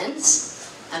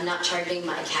events. I'm not targeting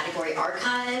my category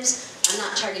archives. I'm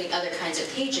not targeting other kinds of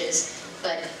pages,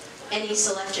 but any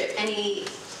selector, any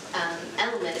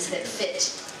elements that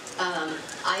fit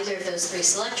either of those three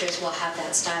selectors will have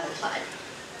that style applied.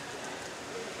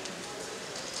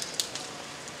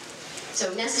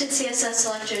 So nested CSS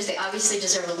selectors, they obviously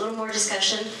deserve a little more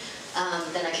discussion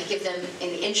than I could give them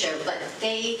in the intro, but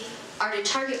they are to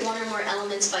target one or more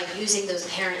elements by using those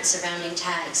parent surrounding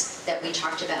tags that we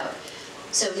talked about.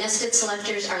 So nested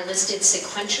selectors are listed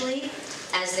sequentially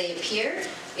as they appear.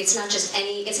 It's not just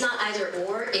any, it's not either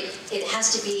or, it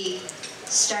has to be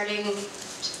starting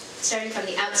from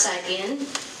the outside in.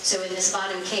 So in this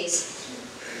bottom case,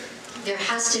 there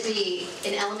has to be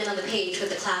an element on the page with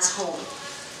the class home.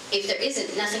 If there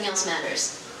isn't, nothing else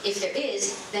matters. If there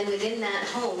is, then within that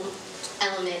home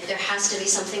element, there has to be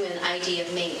something with an ID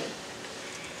of main.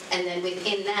 And then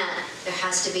within that, there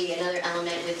has to be another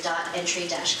element with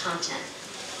 .entry-content.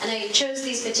 And I chose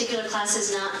these particular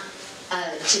classes not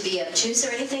to be obtuse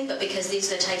or anything, but because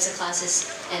these are the types of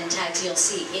classes and tags you'll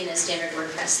see in a standard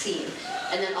WordPress theme.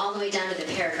 And then all the way down to the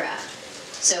paragraph.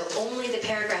 So only the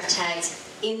paragraph tags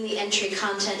in the entry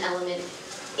content element,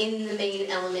 in the main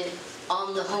element,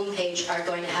 on the home page are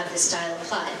going to have this style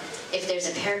applied. If there's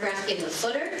a paragraph in the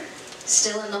footer,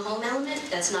 still in the home element,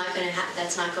 this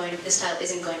style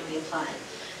isn't going to be applied.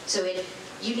 So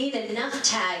you need enough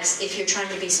tags if you're trying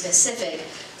to be specific,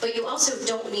 but you also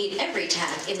don't need every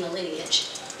tag in the lineage.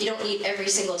 You don't need every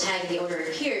single tag in the order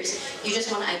it appears. You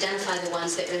just want to identify the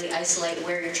ones that really isolate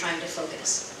where you're trying to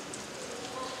focus.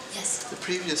 Yes? The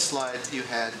previous slide, you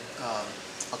had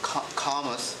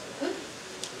commas.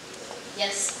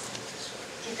 Yes.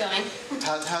 Keep going.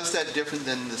 How's that different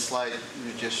than the slide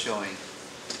you were just showing?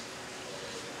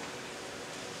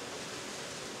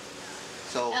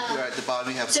 So here at the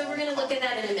bottom you have... So we're going to look at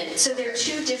that in a minute. So there are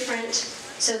two different,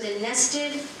 so the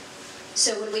nested,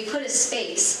 so when we put a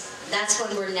space, that's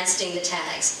when we're nesting the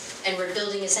tags. And we're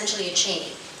building essentially a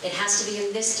chain. It has to be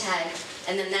in this tag,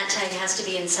 and then that tag has to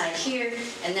be inside here,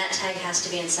 and that tag has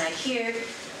to be inside here,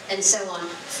 and so on,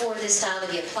 for this style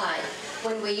to be applied.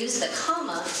 When we use the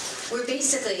comma, we're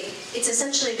basically, it's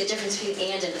essentially the difference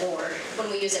between and or. When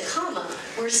we use a comma,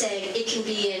 we're saying it can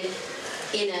be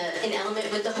in an element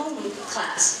with the home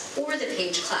class, or the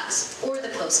page class, or the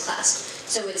post class.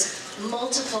 So it's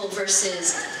multiple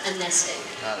versus a nesting.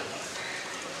 Got it.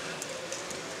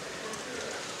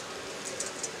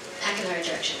 Back in the right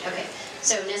direction. Okay.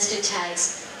 So nested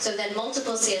tags. So then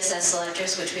multiple CSS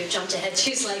selectors, which we've jumped ahead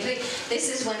to slightly. This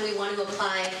is when we want to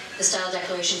apply the style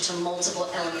declaration to multiple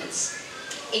elements.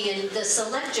 And the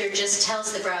selector just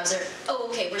tells the browser, oh,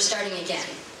 okay, we're starting again.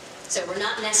 So we're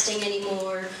not nesting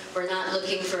anymore. We're not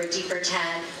looking for a deeper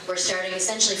tag. We're starting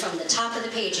essentially from the top of the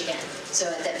page again. So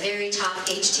at that very top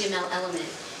HTML element.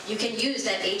 You can use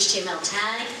that HTML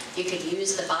tag. You could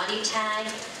use the body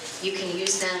tag. You can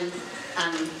use them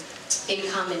in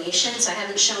combination. So I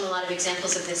haven't shown a lot of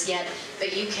examples of this yet,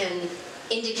 but you can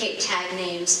indicate tag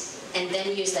names and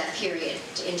then use that period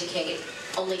to indicate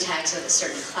only tags with a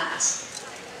certain class.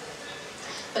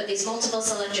 But these multiple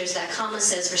selectors, that comma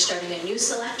says we're starting a new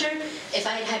selector. If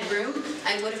I had had room,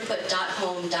 I would have put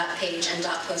 .home, .page, and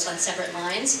 .post on separate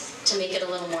lines to make it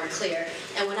a little more clear.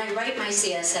 And when I write my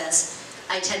CSS,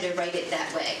 I tend to write it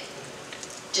that way.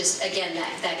 Just, again,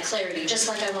 that clarity. Just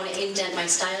like I want to indent my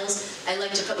styles, I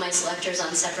like to put my selectors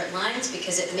on separate lines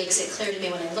because it makes it clear to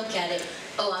me when I look at it,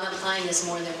 oh, I'm applying this to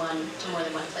more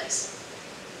than one place.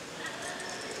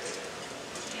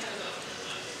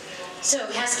 So,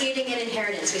 cascading and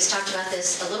inheritance. We've talked about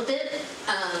this a little bit.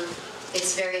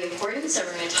 It's very important, so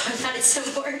we're going to talk about it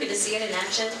some more. We're going to see it in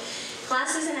action.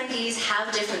 Classes and IDs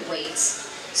have different weights.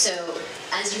 So,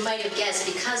 as you might have guessed,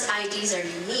 because IDs are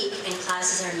unique and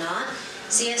classes are not,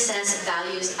 CSS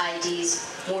values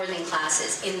IDs more than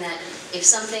classes, in that if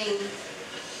something,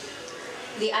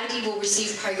 the ID will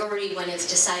receive priority when it's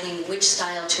deciding which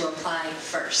style to apply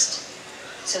first.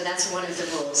 So that's one of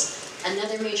the rules.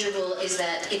 Another major rule is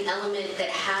that an element that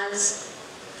has,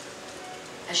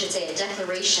 I should say, a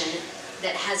declaration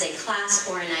that has a class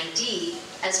or an ID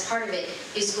as part of it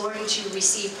is going to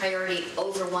receive priority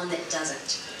over one that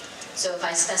doesn't. So if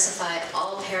I specify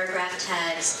all paragraph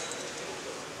tags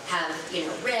have,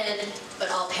 red,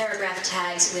 but all paragraph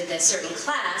tags with a certain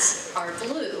class are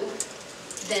blue,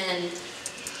 then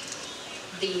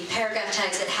the paragraph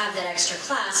tags that have that extra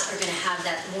class are going to have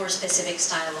that more specific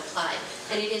style applied.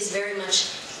 And it is very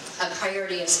much a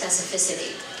priority of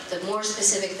specificity. The more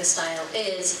specific the style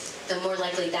is, the more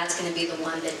likely that's going to be the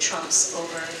one that trumps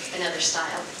over another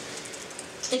style.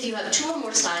 If you have two or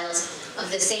more styles of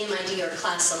the same ID or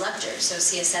class selector, so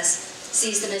CSS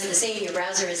sees them as the same, your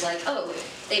browser is like, oh,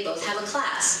 they both have a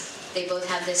class, they both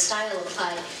have this style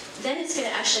applied, then it's going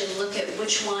to actually look at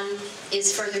which one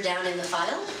is further down in the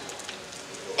file.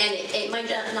 And it might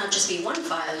not just be one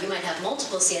file, you might have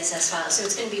multiple CSS files, so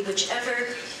it's going to be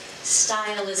whichever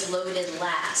style is loaded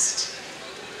last.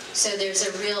 So there's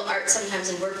a real art sometimes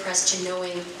in WordPress to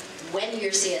knowing when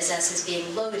your CSS is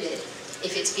being loaded.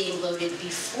 If it's being loaded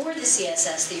before the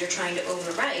CSS that you're trying to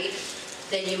overwrite,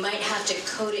 then you might have to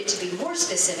code it to be more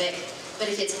specific, but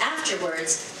if it's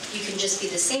afterwards, you can just be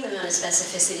the same amount of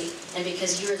specificity, and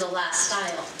because you're the last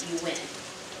style, you win.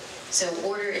 So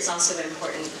order is also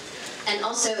important. And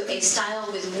also, a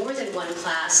style with more than one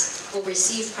class will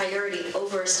receive priority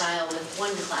over a style with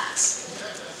one class.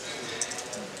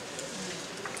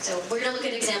 So we're going to look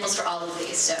at examples for all of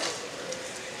these.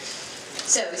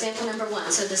 So example number one,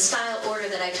 so the style order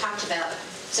that I talked about.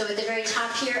 So at the very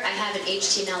top here, I have an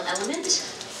HTML element,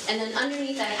 and then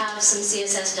underneath I have some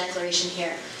CSS declaration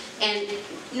here. And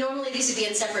normally these would be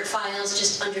in separate files,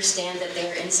 just understand that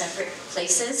they're in separate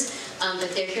places, but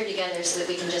they're here together so that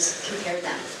we can just compare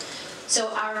them. So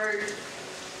our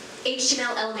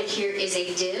HTML element here is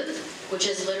a div, which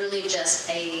is literally just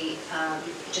a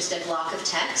block of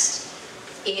text,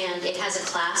 and it has a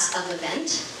class of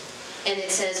event, and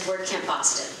it says WordCamp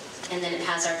Boston, and then it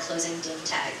has our closing div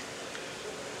tag.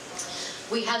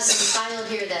 We have some style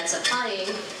here that's applying.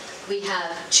 We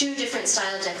have two different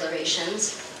style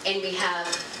declarations, and we have,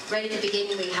 right at the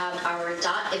beginning, we have our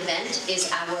 .event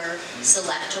is our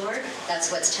selector.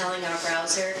 That's what's telling our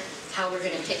browser how we're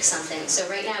going to pick something. So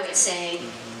right now it's saying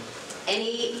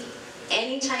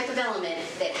any type of element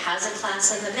that has a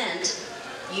class of event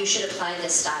you should apply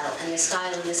this style, and the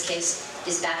style in this case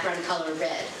is background color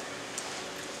red.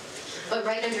 But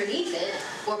right underneath it,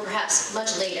 or perhaps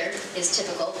much later is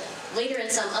typical, later in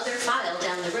some other file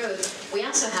down the road, we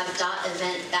also have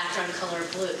 .event background color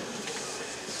blue.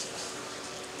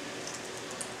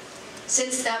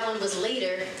 Since that one was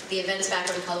later, the event's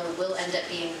background color will end up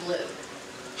being blue.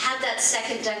 Had that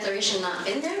second declaration not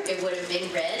been there, it would have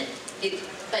been red,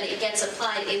 but it gets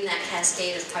applied in that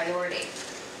cascade of priority.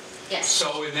 Yes?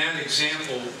 So in that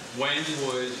example, when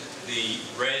would the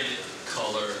red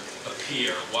color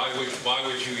appear? Why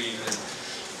would you even?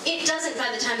 It doesn't by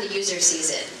the time the user sees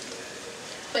it.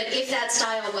 But if that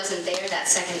style wasn't there, that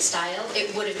second style,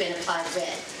 it would have been applied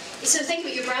red. So think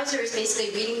about your browser is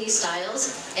basically reading these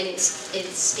styles, and it's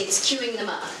queuing them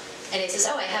up. And it says,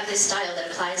 oh, I have this style that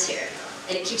applies here.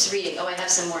 And it keeps reading, oh, I have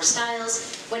some more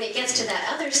styles. When it gets to that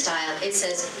other style, it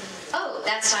says, oh,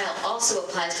 that style also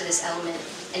applies to this element,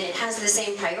 and it has the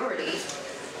same priority.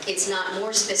 It's not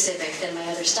more specific than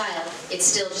my other style. It's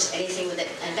still just anything with an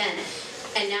event.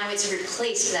 And now it's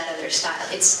replaced that other style.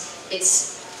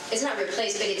 It's not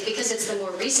replaced, but it's because it's the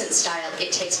more recent style,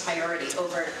 it takes priority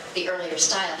over the earlier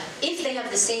style, if they have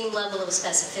the same level of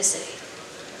specificity.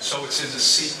 So it's in the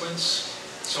sequence?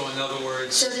 So in other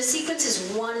words... So the sequence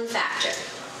is one factor.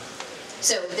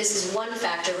 So this is one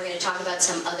factor. We're going to talk about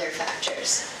some other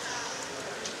factors.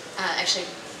 Actually,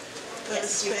 The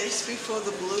yes. space before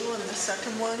the blue on the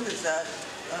second one, is that?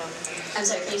 I'm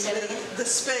sorry, can you say that again? The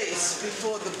space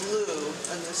before the blue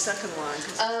on the second line.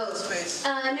 'Cause Oh, the space.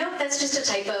 nope, that's just a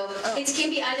typo. Oh. It can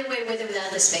be either way with or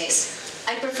without the space.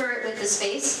 I prefer it with the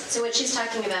space. So what she's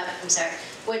talking about, I'm sorry,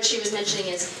 what she was mentioning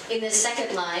is in the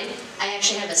second line, I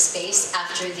actually have a space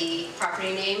after the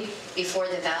property name before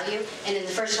the value. And in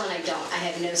the first one, I don't. I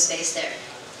have no space there.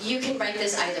 You can write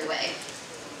this either way.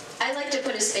 I like to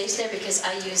put a space there because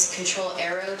I use Control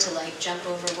Arrow to like jump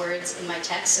over words in my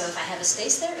text. So if I have a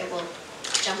space there, it will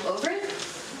jump over it.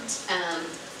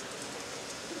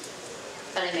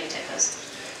 But I make typos.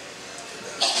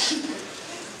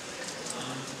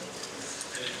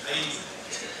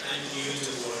 I'm new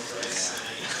to WordPress,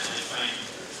 and I find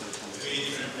very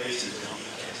different places where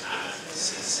you can add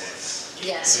CSS.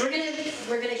 Yes, we're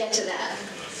gonna get to that.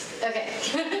 Okay,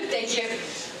 thank you.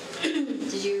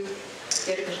 Did you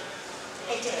go to?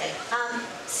 I did.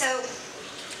 So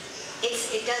it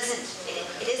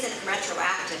isn't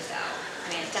retroactive though. I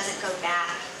mean, it doesn't go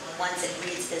back once it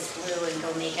reads this blue and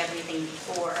go make everything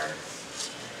before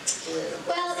blue.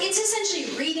 Well, it's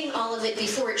essentially reading all of it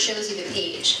before it shows you the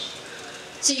page.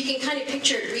 So you can kind of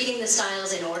picture it reading the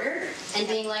styles in order and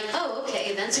being like, oh,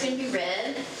 okay, events are going to be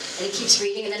red, and it keeps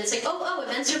reading, and then it's like, oh,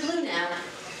 events are blue now.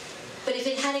 But if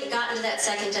it hadn't gotten to that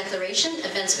second declaration,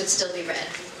 events would still be red.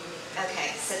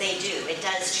 Okay, so they do. It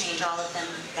does change all of them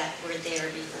that were there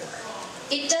before.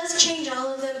 It does change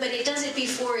all of them, but it does it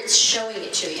before it's showing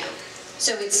it to you.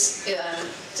 So it's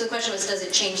so the question was, does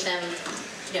it change them?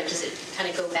 Does it kind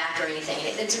of go back or anything?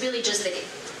 And it's really just that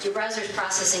your browser is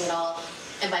processing it all,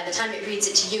 and by the time it reads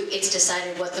it to you, it's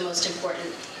decided what the most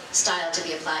important style to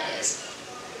be applied is.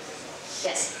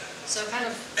 Yes? So kind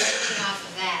of working off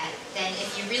of that, then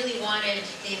if you really wanted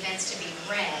the events to be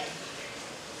red,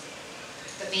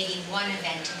 but maybe one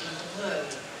event to be blue,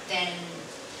 then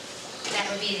that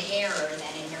would be an error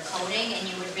then in your coding, and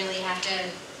you would really have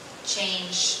to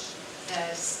change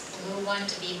the blue one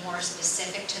to be more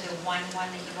specific to the one that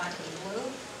you want to be blue?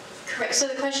 Correct. So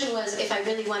the question was, if I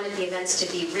really wanted the events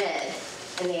to be red,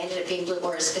 and they ended up being blue,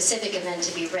 or a specific event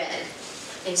to be red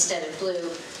instead of blue,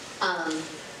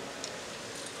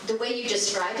 the way you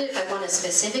described it, if I want a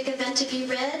specific event to be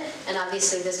red, and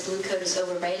obviously this blue code is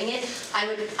overwriting it, I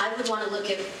would want to look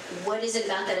at what is it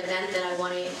about that event that I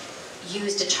want to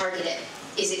use to target it.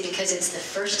 Is it because it's the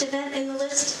first event in the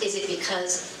list? Is it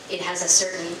because it has a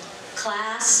certain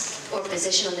class or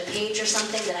position on the page or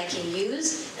something that I can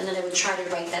use? And then I would try to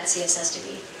write that CSS to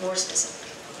be more specific.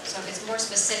 So if it's more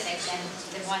specific, then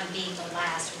the one being the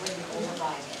last wouldn't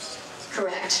override it.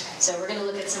 Correct. So we're going to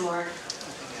look at some more.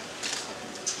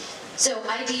 So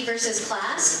ID versus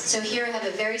class. So here I have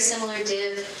a very similar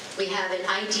div. We have an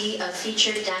ID of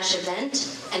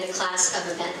featured-event and a class of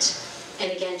event.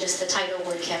 And again, just the title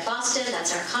WordCamp Boston,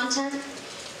 that's our content.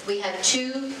 We have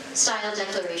two style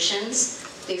declarations.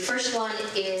 The first one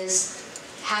is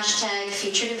hashtag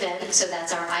featured event, so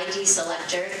that's our ID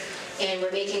selector, and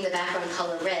we're making the background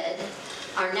color red.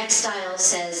 Our next style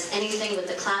says anything with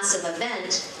the class of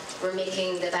event, we're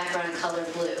making the background color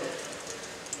blue.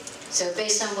 So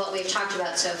based on what we've talked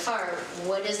about so far,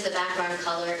 what is the background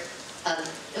color of...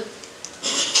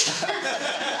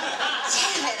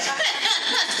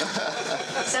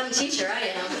 Some teacher I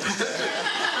am.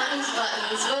 Buttons,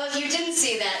 buttons,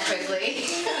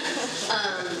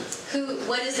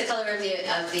 what is the color of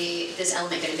this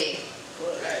element going to be?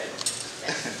 Red.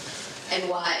 And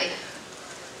why?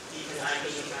 Because I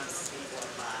think it comes before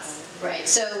class. Right,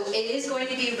 so it is going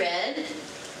to be red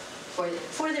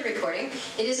for the recording.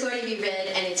 It is going to be red,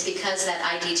 and it's because that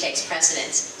ID takes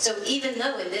precedence. So even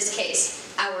though in this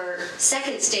case our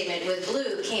second statement with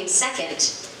blue came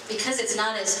second, because it's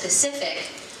not as specific,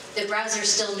 the browser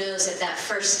still knows that that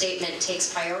first statement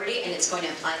takes priority, and it's going to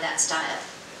apply that style.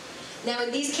 Now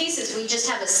in these cases, we just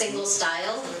have a single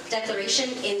style declaration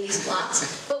in these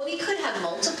blocks, but we could have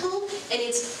multiple, and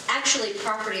it's actually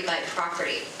property by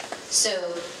property. So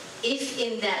if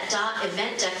in that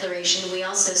 .event declaration we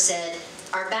also said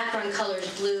our background color is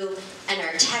blue and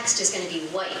our text is going to be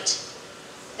white,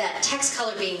 that text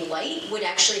color being white would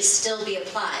actually still be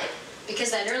applied because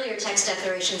that earlier text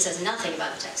declaration says nothing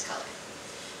about the text color.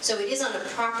 So it is on a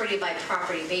property by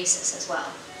property basis as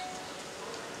well.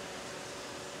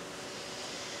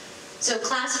 So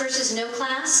class versus no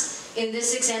class. In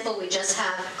this example, we just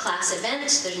have class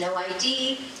event. There's no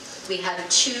ID. We have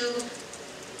two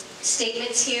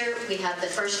statements here. We have the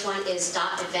first one is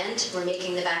 .event. We're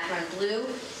making the background blue.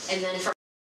 And then for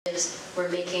we're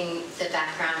making the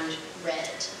background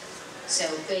red. So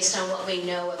based on what we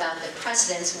know about the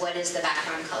precedence, what is the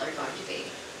background color going to be?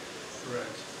 Red.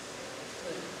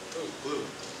 Oh, blue.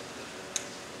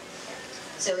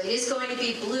 So it is going to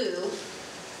be blue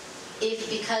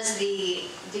because the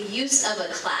use of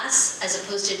a class as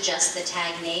opposed to just the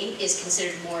tag name is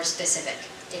considered more specific.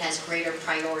 It has greater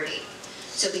priority.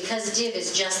 So because div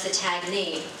is just the tag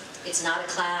name, it's not a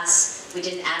class, we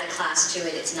didn't add a class to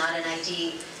it, it's not an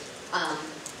ID,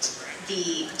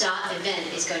 the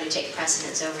 .event is going to take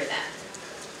precedence over that.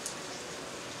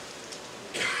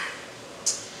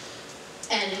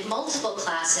 And multiple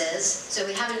classes, so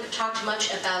we haven't talked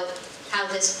much about how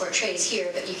this portrays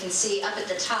here, but you can see up at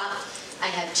the top, I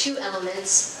have two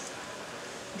elements.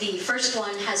 The first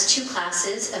one has two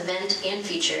classes, event and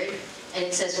featured, and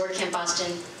it says WordCamp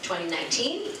Boston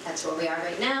 2019. That's where we are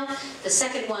right now. The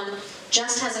second one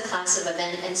just has a class of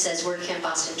event and says WordCamp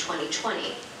Boston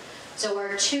 2020. So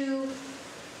our two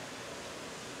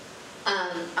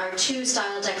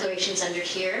style declarations under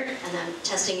here, and I'm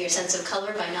testing your sense of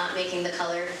color by not making the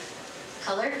color,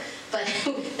 but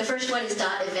the first one is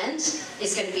 .event,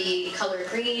 is going to be color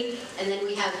green, and then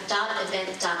we have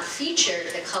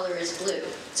 .event.feature, the color is blue.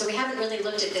 So we haven't really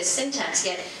looked at this syntax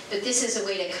yet, but this is a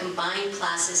way to combine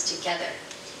classes together.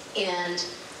 And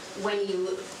when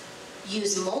you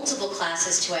use multiple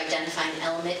classes to identify an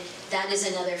element, that is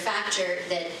another factor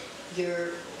that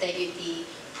the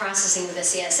processing of the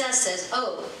CSS says,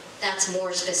 oh, that's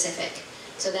more specific.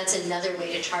 So that's another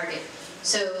way to target.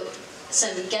 So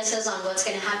some guesses on what's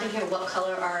going to happen here. What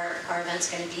color are our events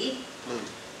going to be? Blue.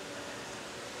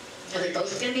 Are they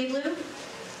both going to be blue?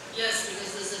 Yes,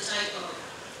 because there's a typo.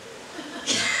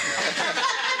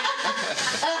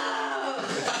 Oh!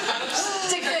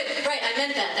 So good. Right, I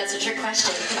meant that. That's a trick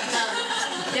question.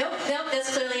 Nope,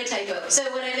 that's clearly a typo. So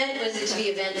what I meant was it to be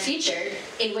event featured,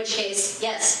 in which case,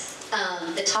 yes,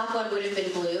 the top one would have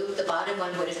been blue, the bottom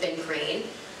one would have been green.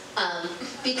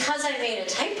 Because I made a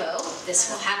typo, this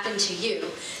will happen to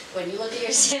you when you look at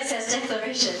your CSS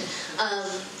declaration.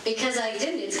 Because I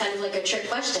didn't, it's kind of like a trick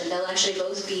question. They'll actually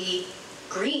both be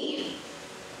green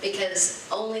because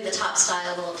only the top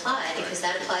style will apply because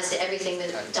that applies to everything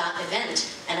with .event,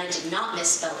 and I did not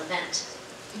misspell event.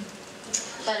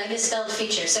 But I misspelled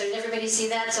feature. So did everybody see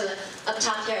that? So up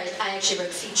top here, I actually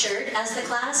wrote featured as the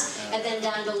class, and then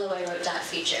down below I wrote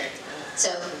 .feature. So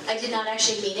I did not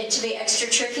actually mean it to be extra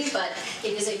tricky, but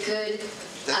it is a good,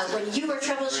 when you are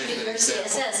troubleshooting your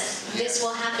CSS, this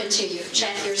will happen to you.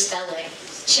 Check your spelling,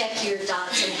 check your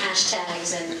dots and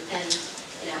hashtags and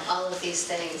you know, all of these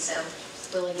things. So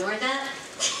we'll ignore that.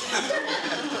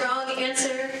 Wrong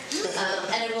answer.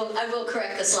 And I will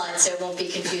correct the slide so it won't be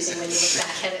confusing when you look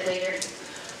back at it later.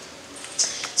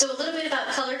 So a little bit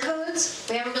about color codes.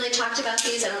 We haven't really talked about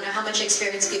these. I don't know how much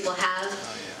experience people have.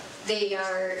 They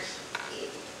are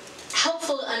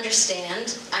helpful to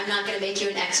understand. I'm not going to make you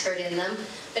an expert in them.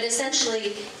 But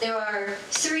essentially, there are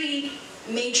three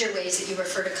major ways that you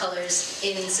refer to colors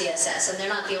in CSS. And they're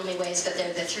not the only ways, but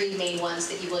they're the three main ones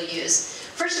that you will use.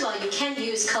 First of all, you can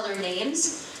use color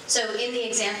names. So in the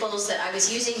examples that I was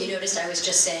using, you noticed I was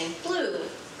just saying blue,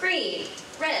 green,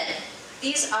 red.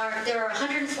 There are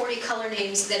 140 color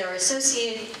names that are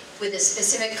associated with a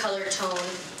specific color tone,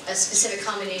 a specific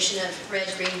combination of red,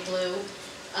 green, blue,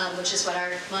 which is what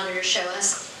our monitors show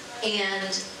us.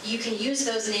 And you can use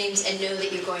those names and know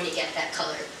that you're going to get that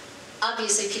color.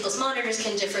 Obviously, people's monitors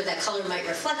can differ. That color might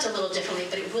reflect a little differently,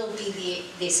 but it will be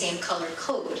the same color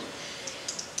code.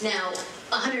 Now,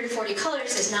 140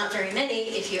 colors is not very many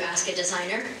if you ask a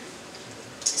designer.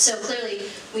 So clearly,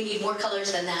 we need more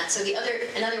colors than that. So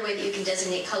another way that you can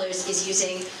designate colors is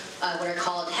using what are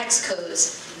called hex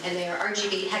codes. And they are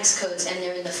RGB hex codes, and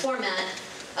they're in the format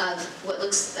of what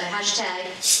looks a hashtag,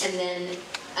 and then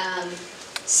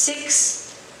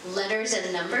 6 letters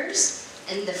and numbers.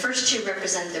 And the first 2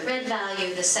 represent the red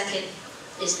value, the second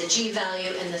is the G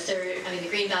value, and the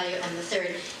green value, and the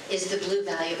third is the blue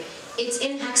value. It's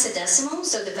in hexadecimal,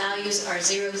 so the values are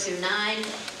 0 through 9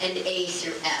 and A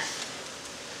through F.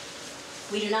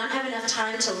 We do not have enough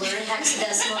time to learn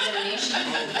hexadecimal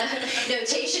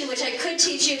notation, which I could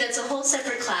teach you. That's a whole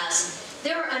separate class.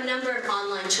 There are a number of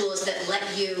online tools that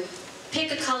let you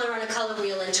pick a color on a color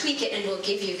wheel and tweak it, and will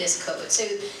give you this code. So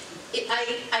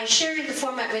I share the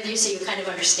format with you so you kind of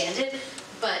understand it,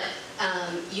 but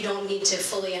you don't need to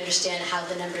fully understand how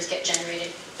the numbers get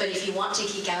generated. But if you want to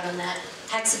geek out on that,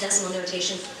 hexadecimal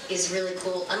notation is really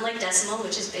cool. Unlike decimal,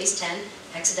 which is base 10,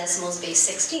 hexadecimal is base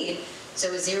 16.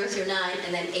 So it's 0 through 9,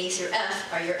 and then A through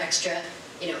F are your extra,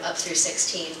 up through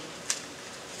 16.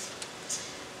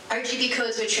 RGB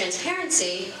codes with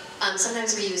transparency,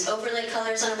 sometimes we use overlay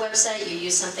colors on a website. You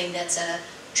use something that's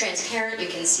transparent, you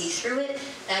can see through it.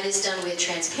 That is done with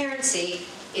transparency.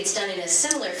 It's done in a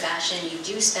similar fashion. You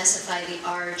do specify the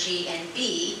R, G, and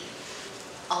B,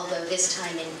 although this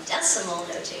time in decimal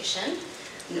notation,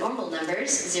 normal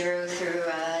numbers, 0 through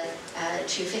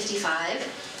 255.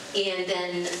 And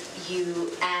then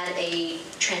you add a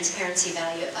transparency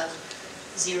value of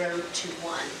 0 to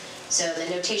 1. So the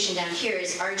notation down here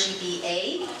is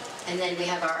RGBA, and then we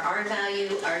have our R value,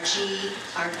 RG,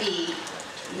 RB,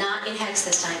 not in hex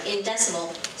this time, in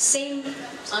decimal, same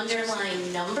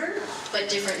underlying number, but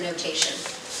different notation.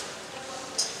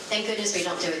 Thank goodness we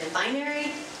don't do it in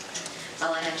binary. That's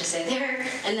all I have to say there.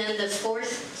 And then the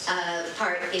fourth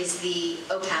part is the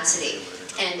opacity.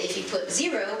 And if you put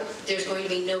 0, there's going to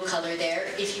be no color there.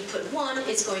 If you put 1,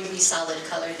 it's going to be solid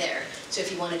color there. So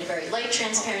if you wanted a very light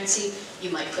transparency,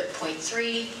 you might put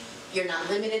 0.3. You're not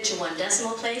limited to 1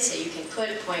 decimal place, so you can put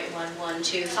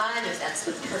 0.1125 if that's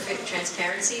the perfect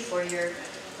transparency for your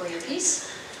piece.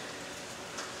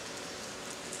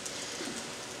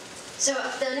 So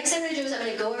the next thing I'm going to do is I'm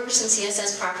going to go over some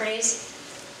CSS properties.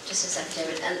 Just a second,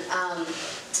 David. And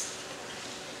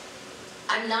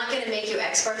I'm not going to make you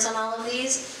experts on all of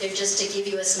these. They're just to give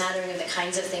you a smattering of the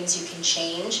kinds of things you can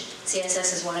change.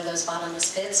 CSS is one of those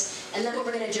bottomless pits. And then what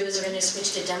we're going to do is we're going to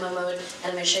switch to demo mode,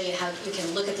 and I'm going to show you how you can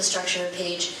look at the structure of a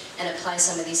page and apply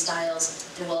some of these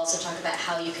styles. And we'll also talk about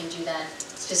how you can do that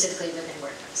specifically within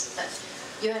WordPress. But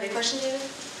you had a question, David?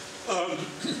 On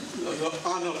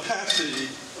opacity,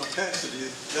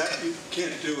 that you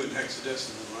can't do in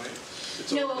hexadecimal, right?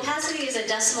 No, opacity is a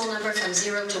decimal number from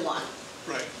 0 to 1.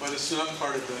 Right, but it's not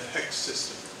part of the hex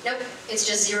system. Nope, it's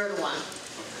just 0 to 1.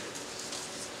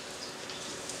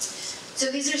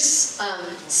 So these are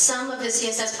some of the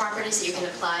CSS properties that you can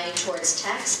apply towards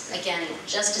text. Again,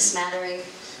 just a smattering.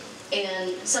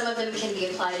 And some of them can be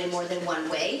applied in more than one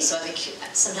way. So I've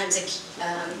sometimes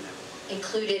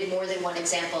included more than one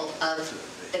example of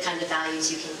the kind of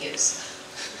values you can use.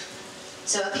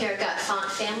 So up here I've got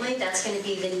font family. That's going to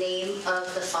be the name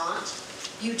of the font.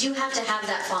 You do have to have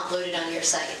that font loaded on your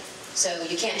site. So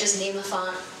you can't just name a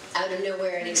font out of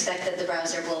nowhere and expect that the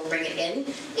browser will bring it in.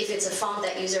 If it's a font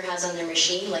that user has on their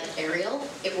machine, like Arial,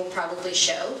 it will probably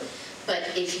show.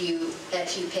 But if you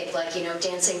pick like,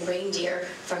 Dancing Reindeer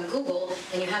from Google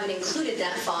and you haven't included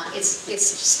that font, it's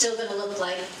still going to look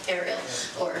like Arial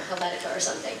or Helvetica or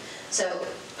something. So,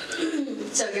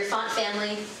 so your font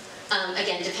family,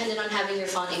 again, dependent on having your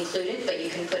font included, but you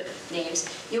can put names.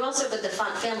 You also, with the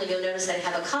font family, you'll notice that I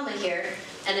have a comma here,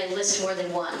 and I list more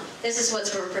than one. This is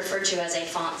what's referred to as a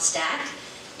font stack.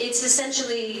 It's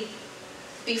essentially,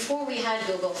 before we had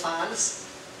Google Fonts,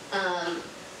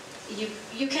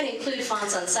 you can include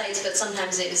fonts on sites, but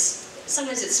sometimes it's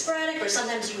sporadic, or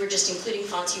sometimes you were just including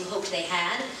fonts you hoped they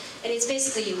had. And it's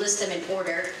basically you list them in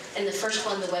order, and the first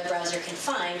one the web browser can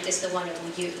find is the one it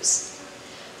will use.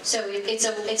 So it's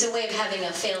a way of having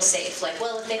a fail-safe, like,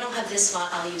 well, if they don't have this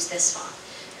font, I'll use this font.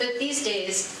 But these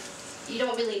days, you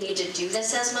don't really need to do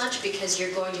this as much because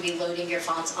you're going to be loading your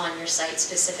fonts on your site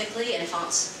specifically, and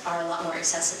fonts are a lot more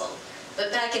accessible.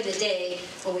 But back in the day,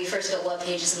 when we first built web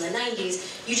pages in the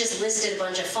 90s, you just listed a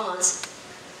bunch of fonts,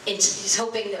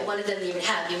 hoping that one of them you would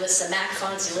have. You list some Mac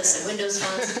fonts, you list some Windows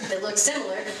fonts that look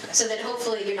similar, so that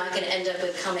hopefully you're not going to end up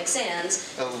with Comic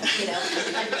Sans, on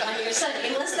your site,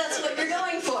 unless that's what you're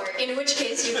going for, in which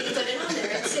case you can put it on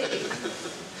there and see.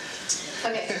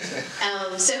 Okay,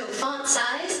 so font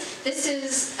size. This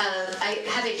is, I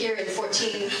have it here in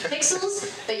 14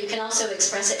 pixels, but you can also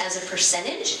express it as a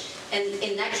percentage. And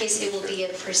in that case, it will be a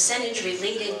percentage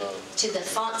related to the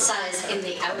font size in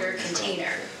the outer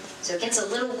container. So it gets a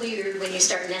little weird when you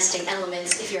start nesting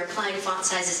elements if you're applying font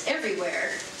sizes everywhere.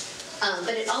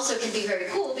 But it also can be very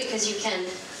cool because you can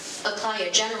apply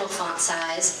a general font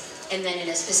size and then in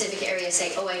a specific area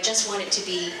say, oh, I just want it to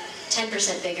be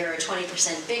 10% bigger or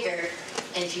 20% bigger.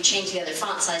 And if you change the other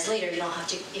font size later, you don't have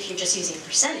to, if you're just using a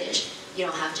percentage, you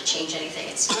don't have to change anything.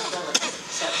 It's relative.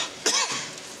 So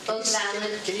both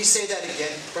valid. Can you say that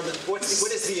again? What is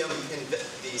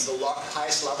the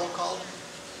highest level called?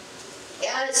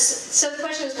 So the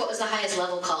question is, what was the highest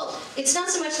level called? It's not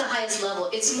so much the highest level,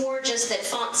 it's more just that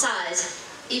font size,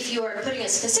 if you are putting a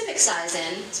specific size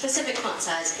in, specific font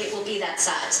size, it will be that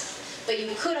size. But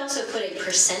you could also put a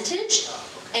percentage,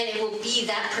 and it will be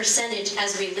that percentage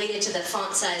as related to the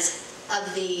font size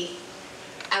of the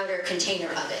outer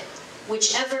container of it.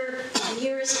 Whichever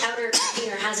nearest outer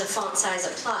container has a font size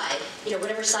applied,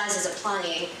 whatever size is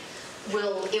applying,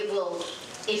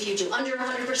 if you do under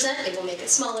 100%, it will make it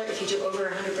smaller. If you do over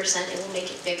 100%, it will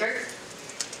make it bigger.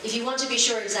 If you want to be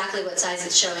sure exactly what size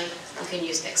it's showing, you can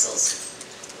use pixels.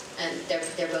 And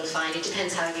they're both fine. It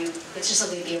depends how it's just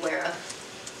something to be aware of.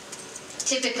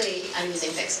 Typically, I'm using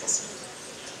pixels.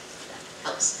 That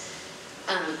helps.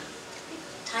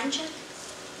 Time check?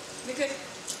 You're good.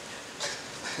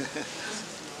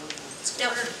 It's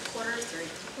quarter to 3.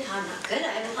 No, I'm not good.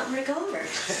 I have a lot more to go over.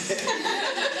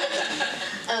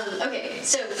 Okay,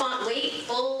 so font weight,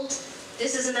 bold.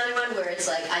 This is another one where it's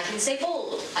like, I can say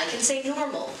bold, I can say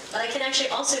normal, but I can actually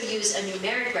also use a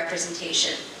numeric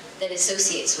representation that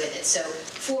associates with it. So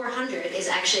 400 is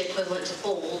actually equivalent to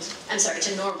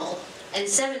to normal, and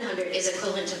 700 is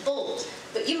equivalent to bold.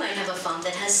 But you might have a font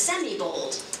that has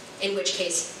semi-bold, in which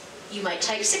case you might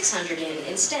type 600 in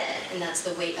instead, and that's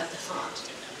the weight of the font.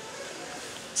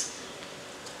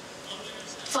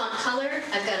 Font color,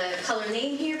 I've got a color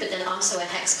name here, but then also a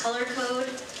hex color code.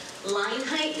 Line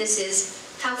height, this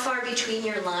is how far between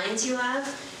your lines you have.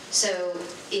 So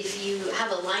if you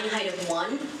have a line height of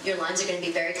 1, your lines are going to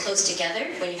be very close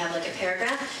together when you have like a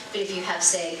paragraph. But if you have,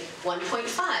 say,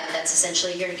 1.5, that's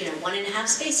essentially your 1.5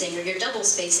 spacing, or your double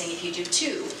spacing if you do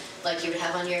 2, like you would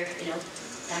have on your,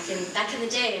 back in the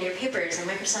day on your papers on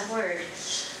Microsoft Word.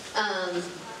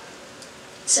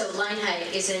 So line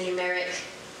height is a numeric.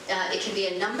 It can be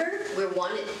a number where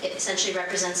 1 it essentially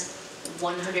represents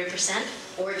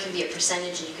 100%, or it can be a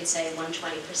percentage, and you could say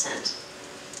 120%.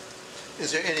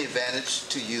 Is there any advantage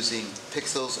to using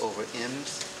pixels over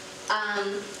ems?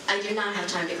 I do not have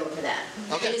time to go over that.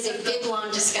 Okay. It is a big,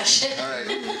 long discussion. All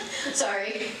right.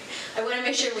 Sorry. I want to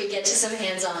make sure we get to some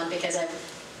hands-on because I've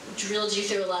drilled you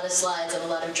through a lot of slides and a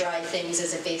lot of dry things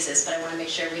as a basis, but I want to make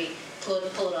sure we pull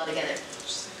it all together.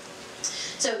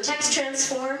 So text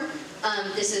transform,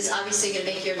 this is obviously going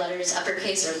to make your letters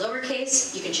uppercase or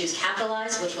lowercase. You can choose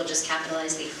capitalize, which will just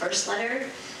capitalize the first letter.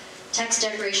 Text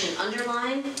decoration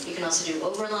underline, you can also do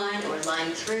overline or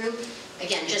line through.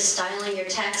 Again, just styling your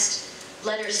text.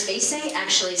 Letter spacing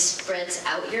actually spreads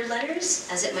out your letters,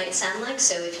 as it might sound like.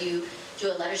 So if you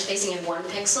do a letter spacing in 1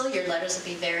 pixel, your letters will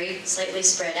be very slightly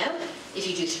spread out. If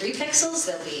you do 3 pixels,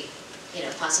 they'll be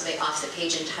possibly off the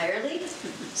page entirely.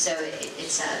 So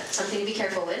it's something to be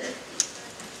careful with.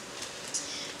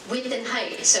 Width and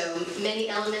height. So many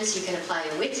elements you can apply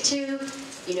a width to.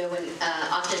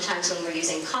 Oftentimes when we're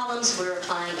using columns, we're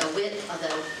applying a width,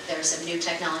 although there are some new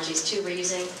technologies too we're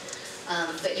using.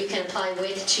 But you can apply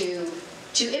width to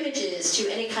images, to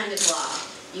any kind of block.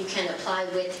 You can apply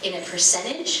width in a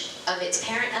percentage of its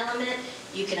parent element.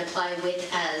 You can apply width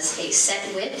as a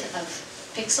set width of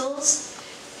pixels.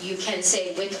 You can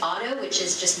say width auto, which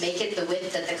is just make it the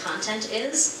width that the content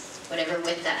is, whatever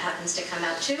width that happens to come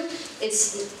out to.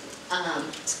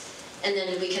 And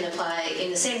then we can apply, in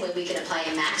the same way, we can apply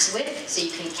a max width, so you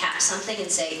can cap something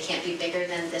and say it can't be bigger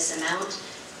than this amount.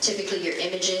 Typically your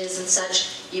images and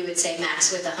such, you would say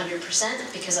max width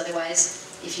 100%, because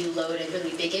otherwise, if you load a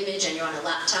really big image and you're on a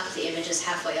laptop, the image is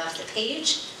halfway off the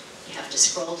page. You have to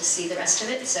scroll to see the rest of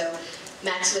it. So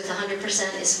max width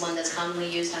 100% is one that's commonly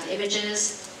used on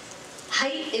images.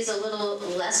 Height is a little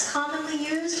less commonly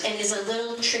used and is a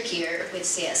little trickier with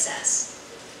CSS.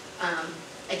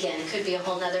 Again, could be a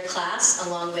whole nother class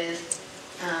along with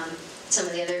some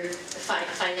of the other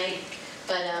finite,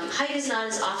 but height is not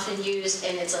as often used,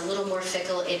 and it's a little more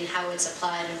fickle in how it's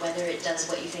applied and whether it does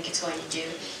what you think it's going to do.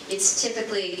 It's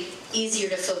typically easier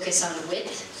to focus on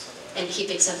width and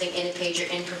keeping something in a page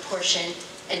or in proportion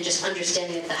and just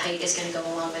understanding that the height is going to go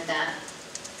along with that.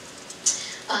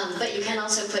 But you can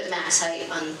also put max height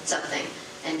on something.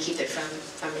 and keep it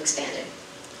from expanding.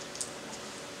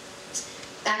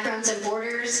 Backgrounds and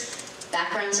borders.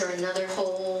 Backgrounds are another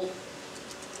whole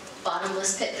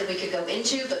bottomless pit that we could go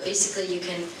into, but basically you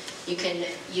can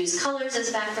use colors as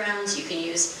backgrounds, you can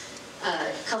use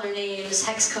color names,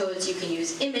 hex codes, you can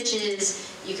use images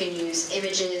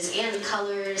and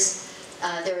colors.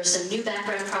 There are some new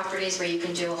background properties where you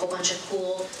can do a whole bunch of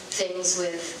cool things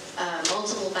with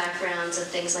multiple backgrounds and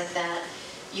things like that.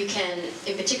 You can,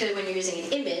 in particular when you're using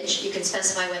an image, you can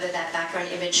specify whether that background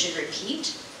image should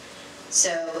repeat.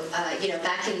 So,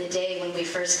 back in the day when we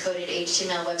first coded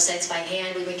HTML websites by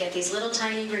hand, we would get these little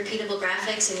tiny repeatable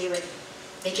graphics and you would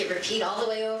make it repeat all the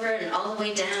way over and all the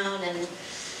way down.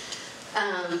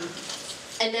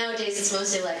 And nowadays it's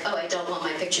mostly like, oh, I don't want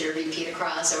my picture to repeat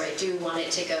across, or I do want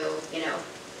it to go,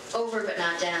 over but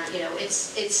not down.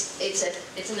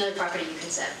 It's another property you can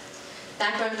set.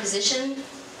 Background position,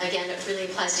 again, it really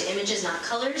applies to images, not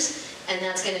colors. And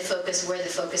that's going to focus where the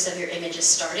focus of your image is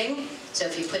starting. So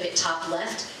if you put it top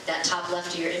left, that top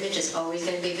left of your image is always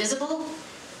going to be visible.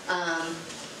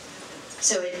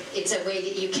 So it's a way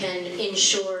that you can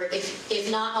ensure,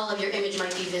 if not all of your image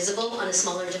might be visible on a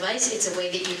smaller device, it's a way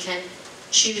that you can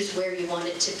choose where you want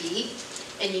it to be.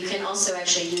 And you can also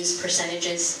actually use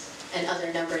percentages and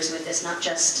other numbers with this, not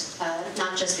just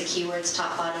the keywords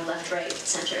top, bottom, left, right,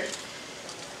 center.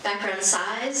 Background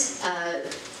size.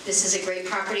 This is a great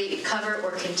property, cover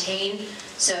or contain.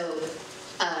 So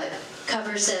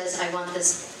cover says, I want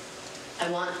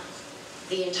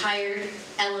the entire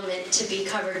element to be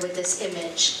covered with this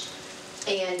image.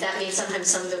 And that means sometimes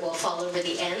some of it will fall over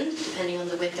the end, depending on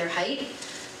the width or height.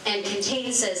 And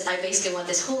contain says, I basically want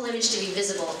this whole image to be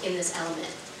visible in this element.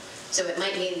 So it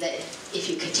might mean that if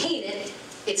you contain it,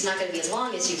 it's not going to be as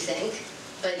long as you think,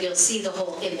 but you'll see the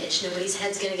whole image. Nobody's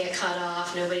head's going to get cut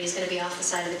off. Nobody's going to be off the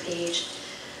side of the page.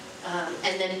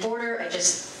 And then border, I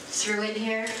just threw in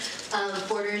here.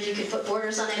 Borders, you can put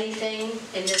borders on anything.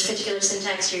 In this particular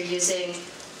syntax, you're using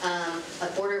a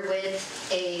border width,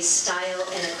 a style,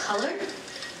 and a color.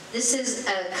 This is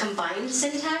a combined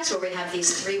syntax where we have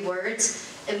these three words.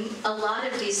 And a lot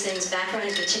of these things, background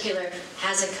in particular,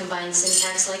 has a combined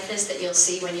syntax like this that you'll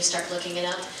see when you start looking it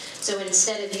up. So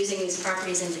instead of using these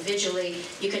properties individually,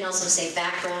 you can also say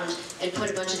background and put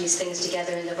a bunch of these things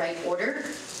together in the right order.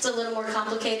 It's a little more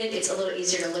complicated. It's a little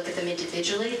easier to look at them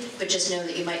individually, but just know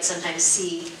that you might sometimes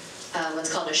see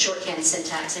what's called a shorthand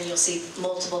syntax, and you'll see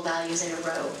multiple values in a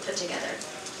row put together.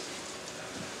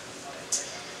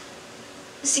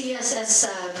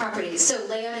 CSS properties. So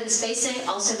layout and spacing,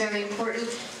 also very important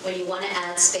when you want to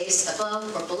add space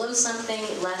above or below something,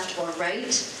 left or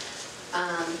right.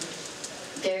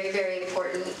 Very, very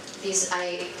important. These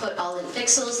I put all in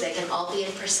pixels. They can all be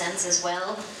in percents as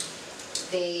well.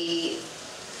 They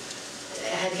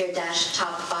have here dash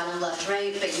top, bottom, left,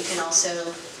 right, but you can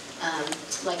also,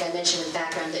 like I mentioned with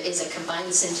background, there is a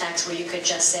combined syntax where you could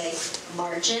just say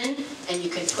margin, and you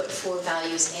can put 4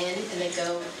 values in, and they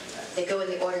go in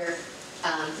the order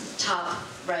top,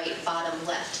 right, bottom,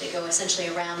 left. They go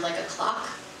essentially around like a clock.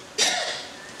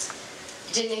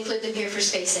 Didn't include them here for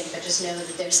spacing, but just know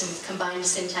that there's some combined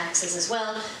syntaxes as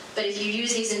well. But if you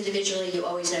use these individually, you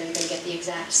always know you're going to get the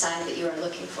exact size that you are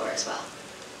looking for as well.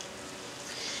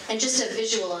 And just a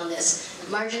visual on this,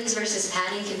 margins versus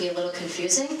padding can be a little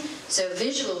confusing. So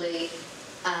visually,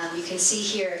 you can see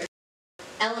here,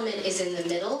 element is in the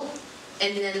middle,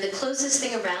 and then the closest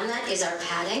thing around that is our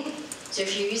padding. So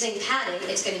if you're using padding,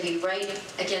 it's going to be right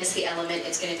against the element.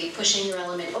 It's going to be pushing your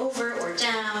element over or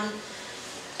down.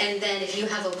 And then if you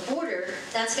have a border,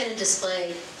 that's going to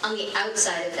display on the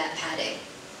outside of that padding.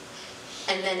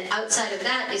 And then outside of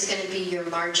that is going to be your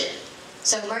margin.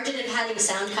 So margin and padding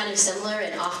sound kind of similar,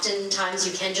 and oftentimes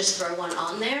you can just throw one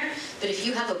on there. But if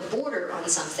you have a border on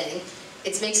something,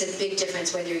 it makes a big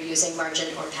difference whether you're using margin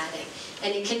or padding.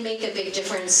 And it can make a big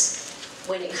difference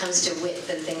when it comes to width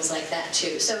and things like that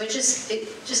too. So just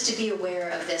to be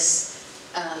aware of this,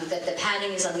 that the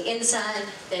padding is on the inside,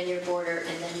 then your border,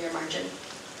 and then your margin.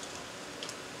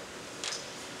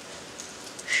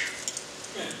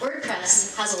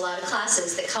 WordPress has a lot of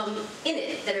classes that come in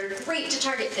it that are great to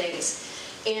target things.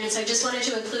 And so I just wanted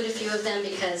to include a few of them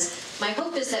because my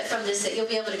hope is that from this that you'll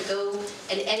be able to go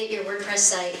and edit your WordPress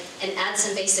site and add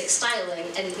some basic styling,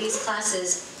 and these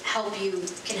classes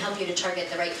can help you to target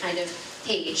the right kind of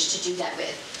page to do that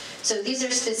with. So these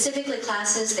are specifically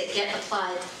classes that get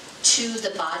applied to the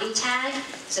body tag.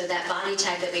 So that body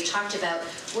tag that we talked about,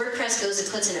 WordPress goes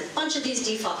and puts in a bunch of these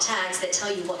default tags that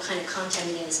tell you what kind of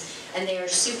content it is, and they are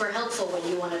super helpful when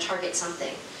you want to target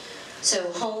something.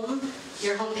 So home,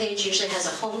 your home page usually has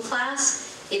a home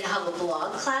class. It'll have a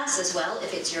blog class as well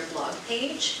if it's your blog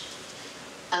page.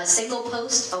 A single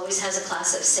post always has a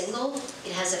class of single.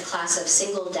 It has a class of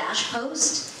single dash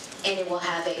post, and it will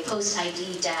have a post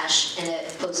ID dash and a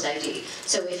post ID.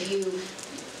 So if you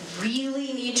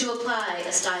really need to apply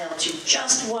a style to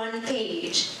just one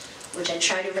page, which I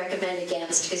try to recommend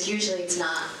against because usually it's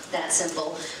not that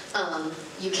simple,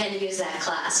 you can use that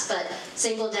class. But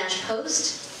single dash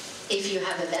post, if you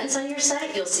have events on your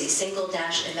site, you'll see single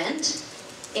dash event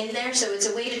in there. So it's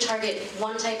a way to target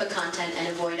one type of content and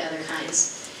avoid other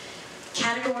kinds.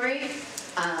 Category,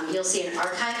 you'll see an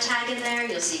archive tag in there.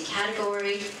 You'll see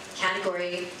category.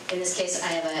 In this case, I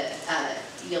have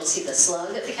you'll see the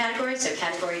slug of the category, so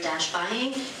category dash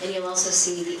buying, and you'll also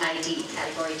see the ID,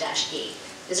 category dash 8.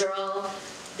 These are all,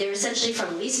 they're essentially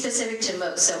from least specific to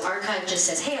most. So archive just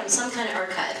says, hey, I'm some kind of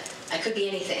archive. I could be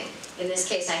anything. In this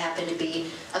case, I happen to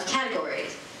be of category.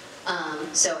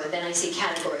 So then I see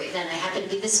category. Then I happen to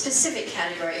be the specific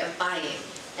category of buying.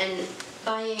 And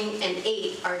buying and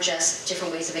 8 are just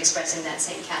different ways of expressing that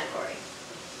same category.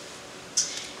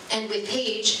 And with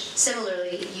page,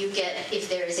 similarly, you get, if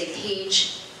there is a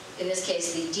page, in this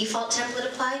case, the default template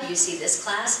applied, you see this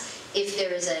class. If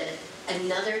there is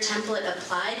another template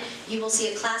applied, you will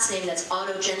see a class name that's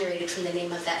auto-generated from the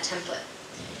name of that template.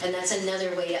 And that's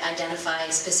another way to identify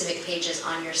specific pages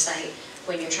on your site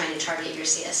when you're trying to target your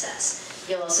CSS.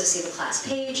 You'll also see the class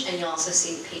page, and you'll also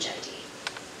see the page ID.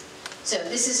 So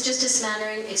this is just a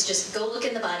smattering. It's just go look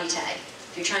in the body tag.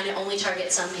 If you're trying to only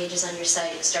target some pages on your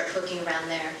site, start poking around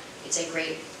there. It's a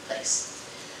great place.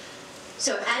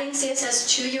 So adding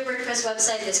CSS to your WordPress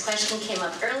website, this question came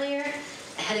up earlier,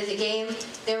 ahead of the game.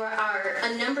 There are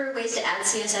a number of ways to add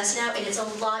CSS now, and it's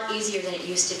a lot easier than it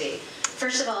used to be.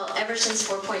 First of all, ever since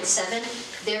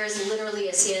 4.7, there is literally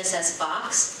a CSS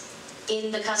box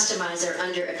in the customizer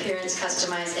under Appearance,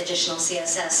 Customize, Additional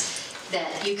CSS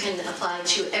that you can apply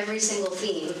to every single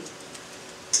theme.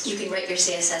 You can write your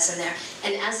CSS in there.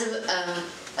 And as of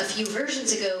a few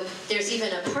versions ago, there's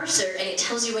even a parser, and it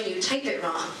tells you when you type it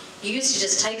wrong. You used to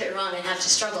just type it wrong and have to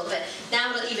struggle, but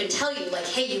now it'll even tell you, like,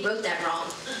 hey, you wrote that wrong.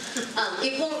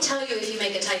 It won't tell you if you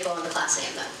make a typo in the class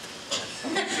name, though.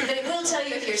 But it will tell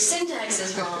you if your syntax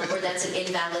is wrong or that's an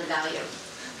invalid value.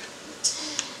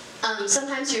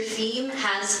 Sometimes your theme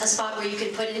has a spot where you can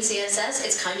put in CSS.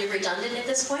 It's kind of redundant at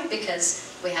this point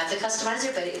because we have the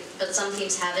customizer, but some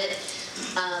themes have it.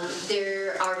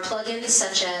 There are plugins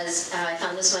such as, I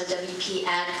found this one, WP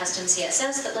Add Custom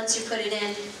CSS, that lets you put it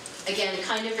in. Again,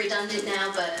 kind of redundant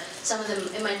now, but some of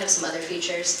them, it might have some other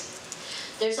features.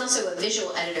 There's also a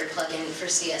visual editor plugin for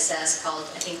CSS called,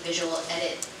 I think, Visual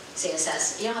Edit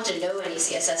CSS. You don't have to know any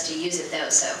CSS to use it though,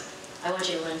 so I want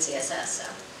you to learn CSS,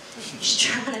 so you should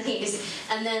try one of these.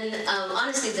 And then,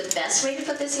 honestly, the best way to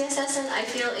put the CSS in, I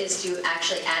feel, is to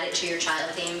actually add it to your child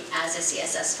theme as a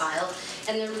CSS file.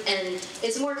 And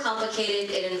it's more complicated.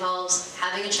 It involves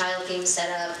having a child theme set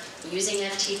up, using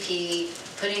FTP,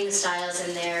 putting the styles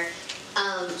in there.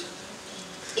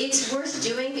 It's worth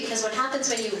doing because what happens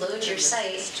when you load your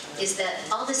site is that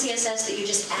all the CSS that you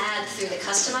just add through the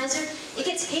customizer, it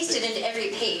gets pasted into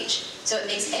every page. So it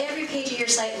makes every page of your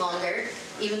site longer,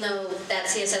 even though that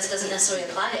CSS doesn't necessarily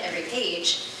apply to every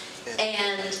page.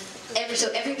 And so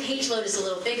every page load is a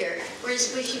little bigger.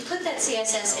 Whereas if you put that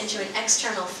CSS into an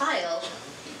external file,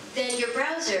 then your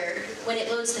browser, when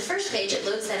it loads the first page, it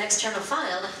loads that external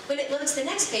file. When it loads the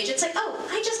next page, it's like, oh,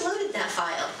 I just loaded that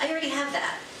file. I already have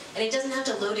that. And it doesn't have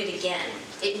to load it again.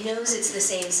 It knows it's the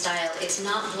same style. It's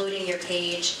not bloating your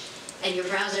page, and your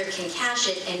browser can cache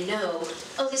it and know,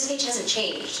 oh, this page hasn't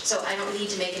changed, so I don't need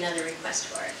to make another request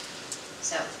for it.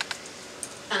 So,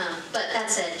 but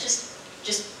that said,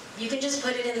 you can just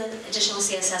put it in the additional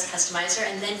CSS customizer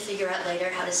and then figure out later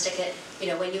how to stick it,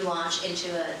 when you launch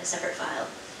into a separate file.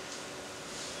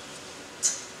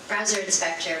 Browser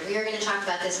Inspector. We are going to talk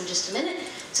about this in just a minute.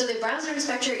 So the Browser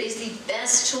Inspector is the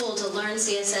best tool to learn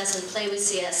CSS and play with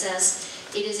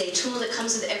CSS. It is a tool that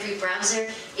comes with every browser.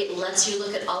 It lets you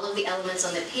look at all of the elements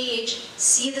on the page,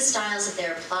 see the styles that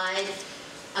they're applied.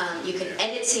 You can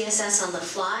edit CSS on the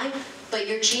fly, but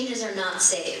your changes are not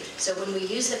saved. So when we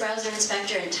use the Browser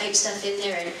Inspector and type stuff in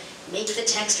there and make the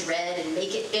text red and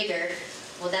make it bigger,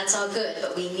 well, that's all good,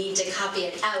 but we need to copy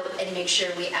it out and make sure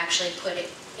we actually put it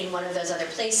in one of those other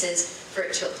places for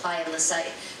it to apply on the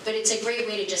site. But it's a great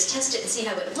way to just test it and see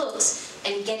how it looks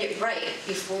and get it right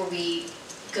before we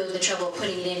go to the trouble of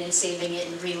putting it in and saving it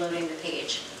and reloading the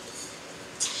page.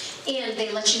 And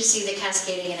they let you see the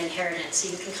cascading and inheritance,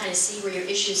 so you can kind of see where your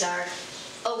issues are.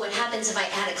 Oh, what happens if I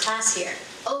add a class here?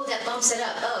 Oh, that bumps it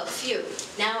up. Oh, phew,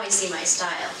 now I see my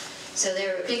style. So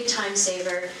they're a big time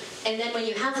saver. And then when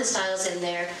you have the styles in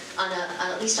there,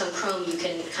 at least on Chrome, you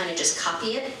can kind of just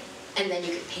copy it and then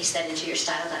you can paste that into your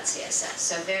style.css.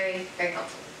 So very, very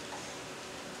helpful.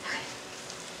 Okay.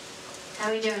 How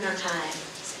are we doing on time?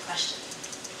 That's the question.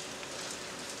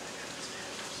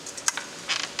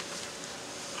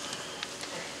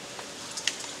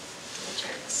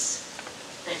 Okay.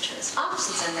 I'm going to turn this off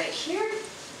since I'm right here.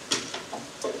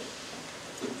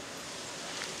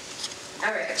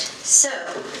 All right, so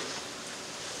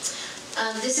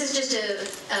this is just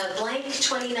a blank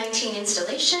 2019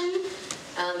 installation.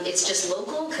 It's just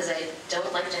local because I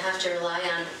don't like to have to rely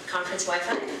on conference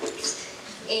Wi-Fi.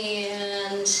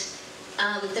 And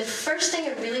the first thing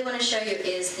I really want to show you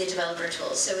is the developer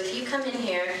tools. So if you come in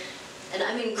here, and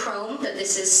I'm in Chrome, but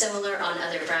this is similar on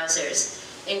other browsers.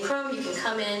 In Chrome, you can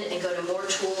come in and go to More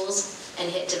Tools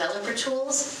and hit Developer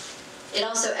Tools. It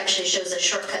also actually shows a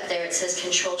shortcut there. It says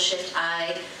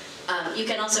Control-Shift-I. You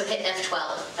can also hit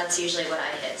F12. That's usually what I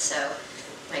hit. So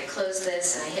I close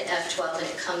this and I hit F12 and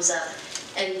it comes up.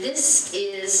 And this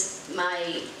is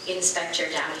my inspector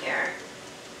down here.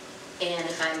 And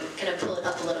if I'm going to pull it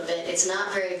up a little bit, it's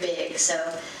not very big. So,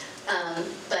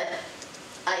 but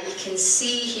you can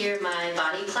see here my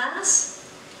body class.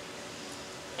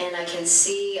 And I can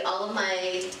see all of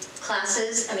my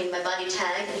classes, my body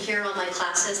tag, and here are all my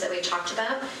classes that we talked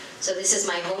about. So this is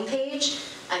my home page.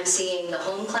 I'm seeing the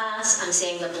home class, I'm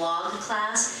seeing the blog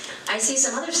class. I see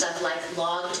some other stuff like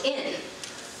logged in.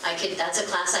 That's a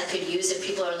class I could use if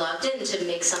people are logged in to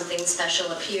make something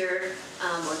special appear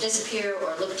or disappear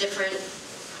or look different.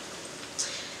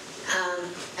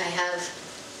 I have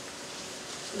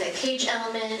my page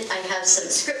element. I have some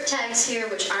script tags here,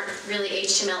 which aren't really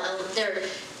HTML.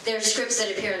 They're scripts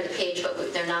that appear on the page,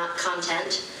 but they're not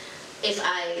content. If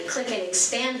I click and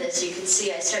expand this, you can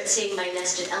see I start seeing my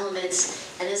nested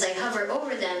elements, and as I hover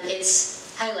over them,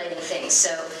 it's highlighting things. So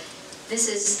this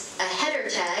is a header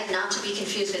tag, not to be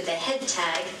confused with the head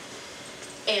tag,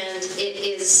 and it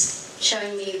is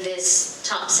showing me this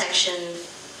top section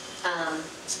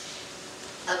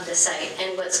of the site.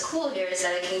 And what's cool here is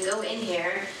that I can go in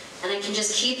here, and I can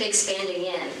just keep expanding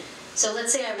in. So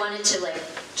let's say I wanted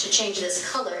to change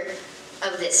this color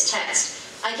of this text.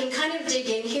 I can kind of dig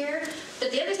in here,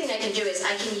 but the other thing I can do is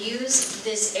I can use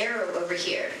this arrow over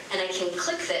here, and I can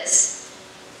click this,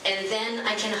 and then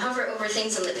I can hover over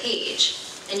things on the page.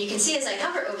 And you can see as I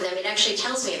hover over them, it actually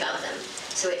tells me about them.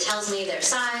 So it tells me their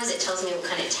size, it tells me what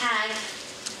kind of tag,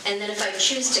 and then if I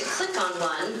choose to click on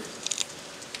one,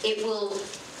 it will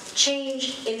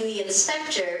change in the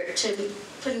inspector to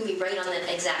putting me right on that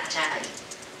exact tag.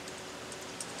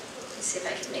 Let's see if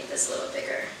I can make this a little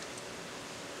bigger.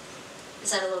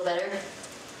 Is that a little better?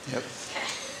 Yep. Okay.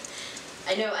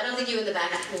 I don't think you in the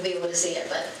back will be able to see it,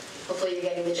 but hopefully you're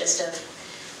getting the gist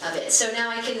of it. So now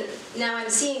I'm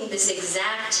seeing this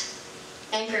exact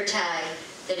anchor tag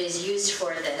that is used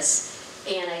for this,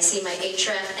 and I see my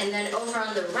href, and then over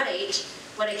on the right,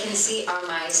 what I can see are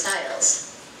my styles.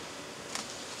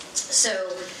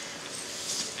 So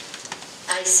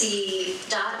I see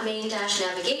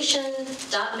 .main-navigation,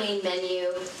 .main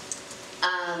menu.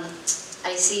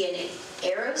 I see an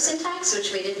arrow syntax,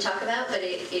 which we didn't talk about, but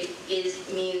it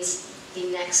means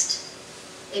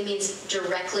it means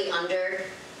directly under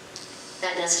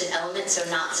that nested element, so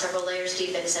not several layers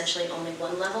deep, but essentially only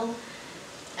one level,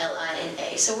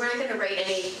 L-I-N-A. So we're not going to write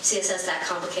any CSS that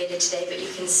complicated today, but you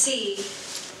can see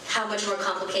how much more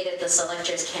complicated the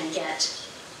selectors can get.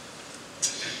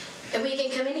 And we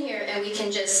can come in here and we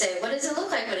can just say, what does it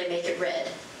look like when I make it red?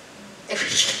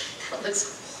 That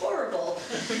looks horrible.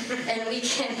 And we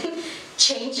can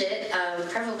change it,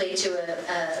 preferably to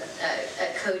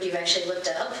a code you've actually looked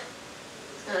up.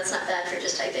 Oh, that's not bad for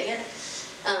just typing it.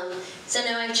 So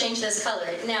now I've changed this color.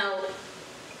 Now,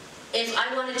 if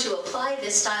I wanted to apply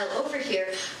this style over here,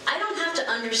 I don't have to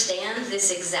understand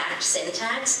this exact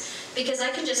syntax, because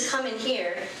I can just come in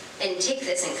here and take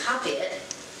this and copy it,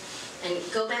 and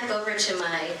go back over to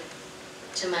my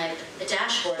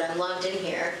dashboard. I'm logged in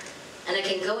here, and I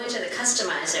can go into the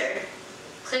customizer,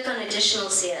 click on additional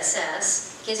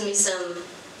CSS, gives me some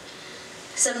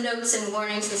notes and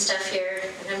warnings and stuff here,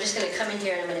 and I'm just going to come in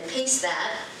here and I'm going to paste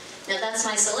that. Now that's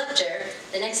my selector.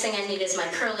 The next thing I need is my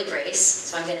curly brace,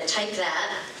 so I'm going to type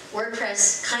that.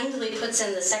 WordPress kindly puts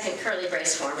in the second curly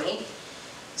brace for me,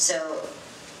 so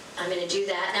I'm going to do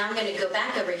that. Now I'm going to go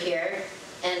back over here,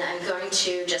 and I'm going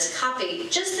to just copy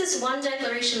just this one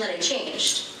declaration that I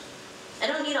changed. I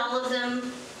don't need all of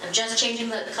them. I'm just changing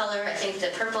the color. I think the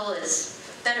purple is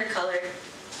a better color.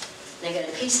 And I'm going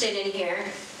to paste it in here,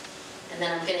 and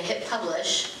then I'm going to hit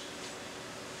publish.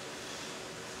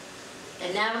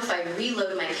 And now if I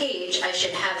reload my page, I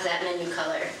should have that menu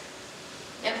color.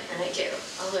 Yep, and I do,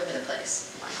 all over the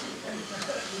place.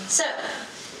 So,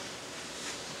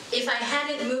 If I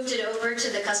hadn't moved it over to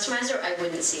the customizer, I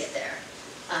wouldn't see it there.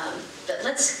 But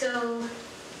let's go,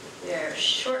 we're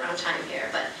short on time here,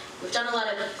 but we've done a lot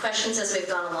of questions as we've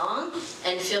gone along,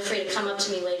 and feel free to come up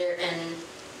to me later and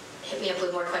hit me up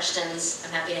with more questions.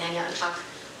 I'm happy to hang out and talk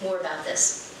more about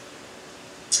this.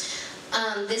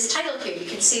 This title here, you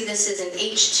can see this is an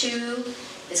H2.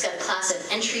 It's got a class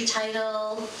of entry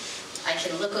title. I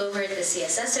can look over at the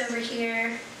CSS over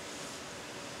here.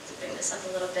 Let's bring this up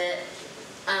a little bit.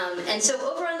 And so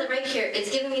over on the right here,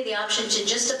 it's giving me the option to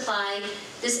just apply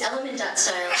this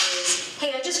element.style is,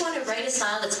 hey, I just want to write a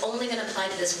style that's only going to apply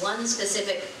to this one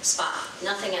specific spot,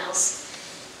 nothing else.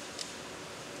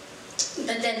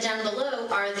 But then down below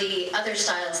are the other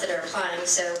styles that are applying.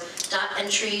 So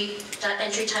 .entry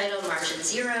title, margin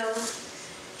 0.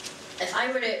 If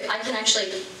I were to, I can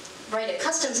actually write a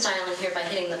custom style in here by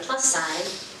hitting the plus sign,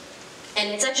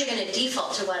 and it's actually going to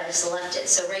default to what I've selected.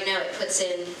 So right now it puts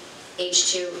in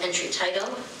H2 entry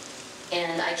title,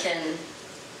 and I can,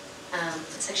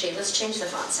 let's change the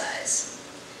font size.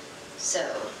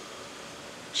 So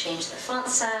change the font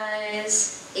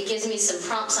size. It gives me some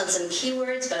prompts on some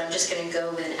keywords, but I'm just going to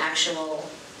go with an actual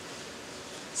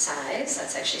size.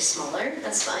 That's actually smaller.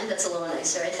 That's fine. That's a little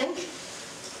nicer, I think.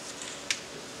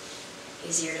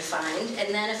 Easier to find.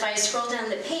 And then if I scroll down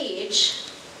the page,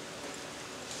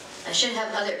 I should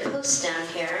have other posts down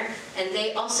here, and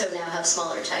they also now have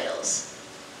smaller titles.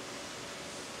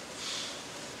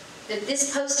 But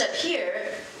this post up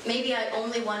here, maybe I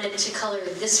only wanted to color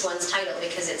this one's title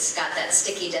because it's got that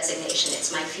sticky designation.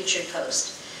 It's my featured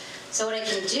post. So what I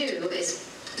can do is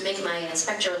make my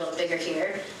inspector a little bigger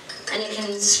here, and I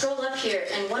can scroll up here,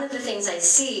 and one of the things I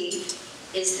see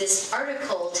is this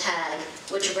article tag,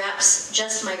 which wraps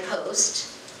just my post.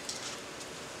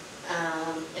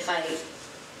 If I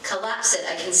collapse it,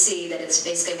 I can see that it's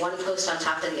basically one post on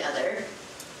top of the other.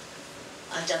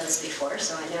 I've done this before,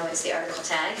 so I know it's the article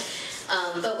tag.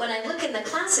 But when I look in the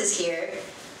classes here,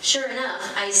 sure enough,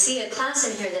 I see a class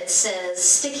in here that says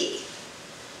sticky.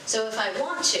 So if I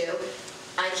want to,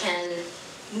 I can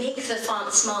make the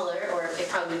font smaller, or it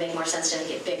probably would make more sense to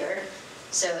make it bigger.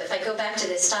 So if I go back to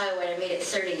this style where I made it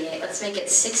 38, let's make it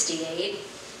 68,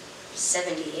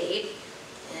 78,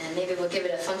 and maybe we'll give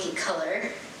it a funky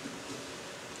color.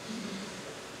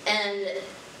 And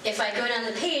if I go down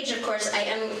the page, of course, I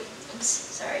am, oops,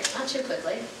 sorry, not too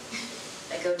quickly.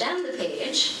 If I go down the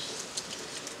page,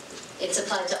 it's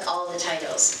applied to all the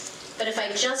titles. But if I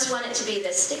just want it to be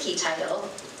the sticky title,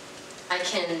 I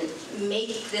can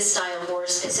make this style more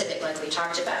specific, like we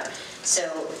talked about.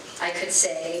 So I could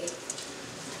say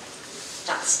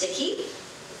 .sticky,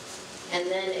 and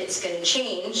then it's going to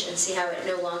change and see how it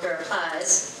no longer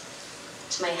applies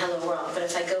to my hello world. But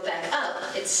if I go back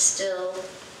up, it's still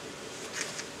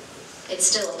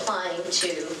applying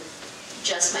to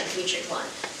just my featured one.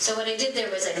 So what I did there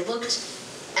was I looked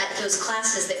at those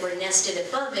classes that were nested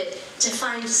above it to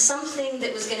find something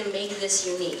that was going to make this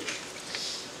unique.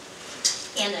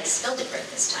 And I spelled it right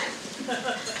this time,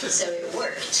 so it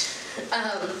worked.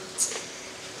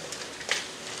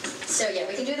 So yeah,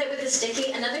 we can do that with the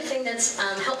sticky. Another thing that's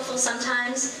helpful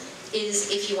sometimes is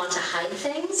if you want to hide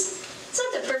things. It's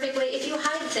not the perfect way. If you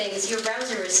hide things, your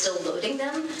browser is still loading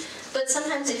them. But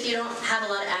sometimes if you don't have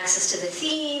a lot of access to the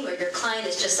theme, or your client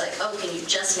is just like, oh, can you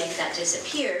just make that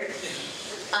disappear?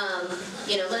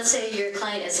 Let's say your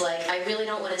client is like, I really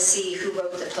don't want to see who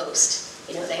wrote the post.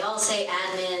 They all say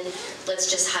admin, let's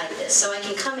just hide this. So I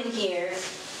can come in here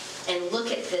and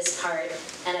look at this part,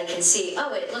 and I can see,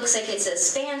 oh, it looks like it's a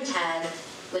span tag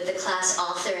with the class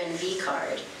author and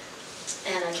vcard.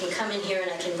 And I can come in here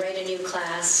and I can write a new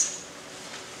class.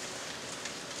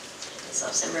 Give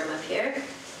myself some room up here.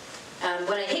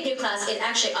 When I hit new class, it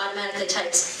actually automatically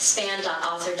types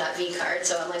span.author.vcard.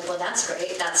 So I'm like, well, that's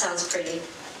great. That sounds pretty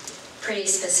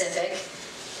specific.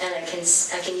 And I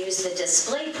can use the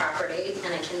display property,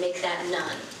 and I can make that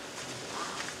none.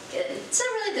 It's not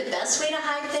really the best way to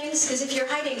hide things, because if you're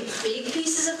hiding big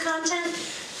pieces of content,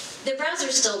 the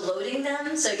browser's still loading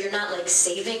them, so you're not like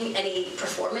saving any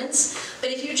performance.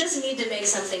 But if you just need to make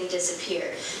something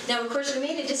disappear. Now, of course, we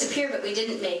made it disappear, but we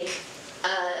didn't make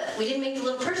the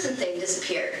little person thing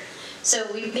disappear. So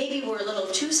we maybe were a little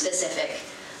too specific.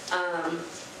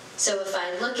 So if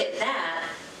I look at that,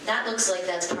 that looks like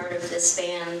that's part of the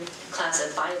span class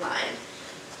of byline.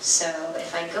 So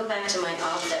if I go back to my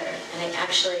author and I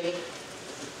actually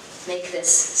make this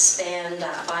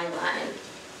span.byline.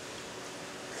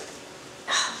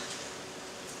 Oh,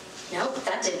 nope,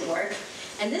 that didn't work.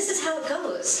 And this is how it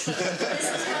goes.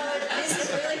 This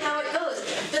is really how it goes.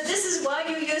 But this is why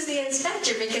you use the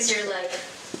inspector, because you're like,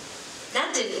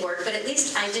 that didn't work, but at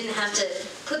least I didn't have to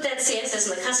put that CSS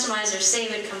in the customizer,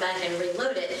 save it, come back and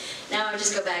reload it. Now I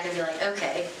just go back and be like,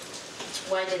 okay,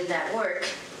 why didn't that work?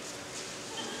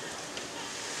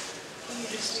 Can you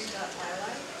just do dot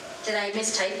byline? Did I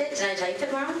mistype it? Did I type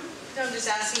it wrong? No, I'm just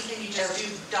asking, can you just do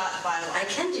dot byline? I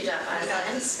can do dot Without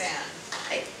byline. the span.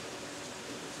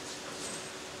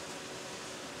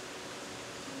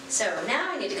 So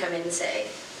now I need to come in and say,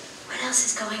 what else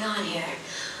is going on here?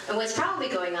 And what's probably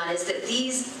going on is that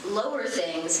these lower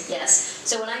things, yes.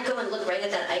 So when I go and look right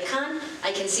at that icon,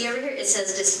 I can see over here, it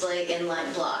says display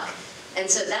inline block. And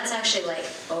so that's actually like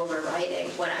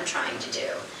overriding what I'm trying to do.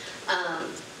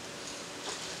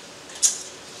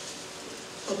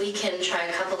 We can try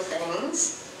a couple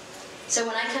things. So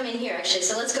when I come in here, actually,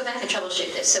 so let's go back and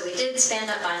troubleshoot this. So we did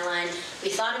span.byline. We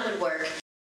thought it would work.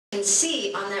 You can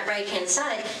see on that right-hand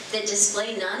side that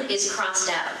display none is crossed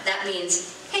out. That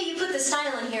means, hey, you put the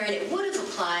style in here and it would have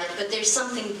applied, but there's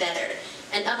something better.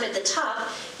 And up at the top,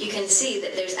 you can see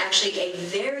that there's actually a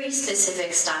very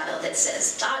specific style that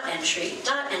says .entry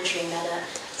meta,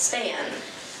 span,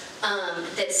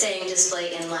 that's saying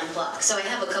display inline block. So I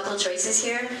have a couple choices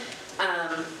here.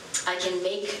 I can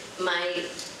make my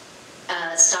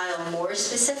style more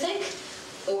specific,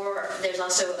 or there's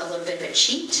also a little bit of a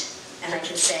cheat, and I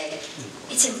can say,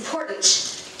 it's important,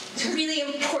 it's really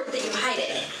important that you hide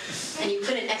it. And you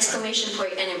put an exclamation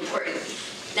point and important.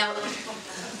 Now,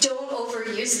 don't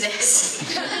overuse this.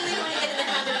 You really want to get in the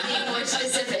habit of being more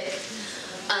specific.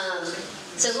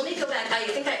 So let me go back. I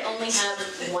think I only have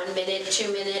 1 minute,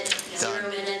 2 minutes, 0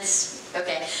 minutes.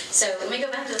 Okay, so let me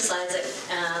go back to the slides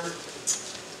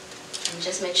and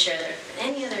just make sure there are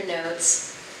any other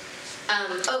notes.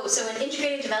 So an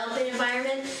integrated development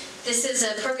environment, this is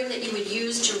a program that you would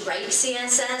use to write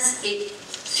CSS. It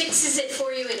fixes it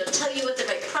for you. It'll tell you what the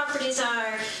right properties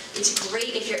are. It's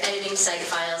great if you're editing site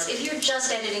files. If you're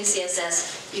just editing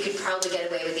CSS, you could probably get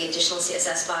away with the additional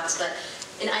CSS box, but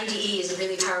an IDE is a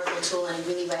really powerful tool, and I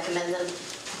really recommend them.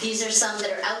 These are some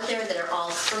that are out there that are all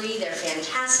free. They're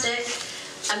fantastic.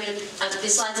 The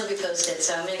slides will be posted,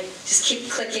 so I'm going to just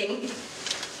keep clicking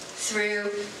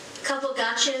through. Couple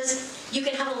gotchas. You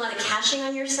can have a lot of caching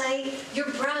on your site. Your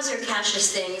browser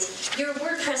caches things. Your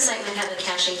WordPress site might have a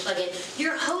caching plugin.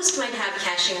 Your host might have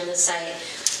caching on the site.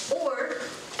 Or,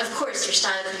 of course, your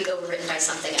style could be overwritten by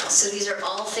something else. So these are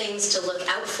all things to look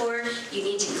out for. You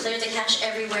need to clear the cache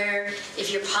everywhere.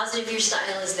 If you're positive your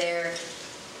style is there,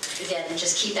 again,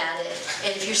 just keep at it.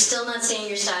 And if you're still not seeing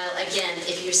your style, again,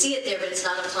 if you see it there but it's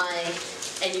not applying,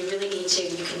 and you really need to,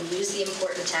 you can use the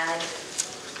important tag.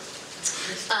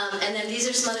 And then these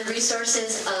are some other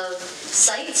resources of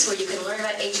sites where you can learn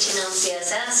about HTML and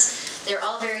CSS. They're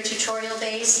all very tutorial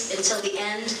based until the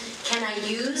end. Can I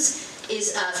use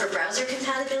is for browser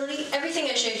compatibility. Everything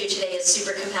I showed you today is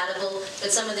super compatible,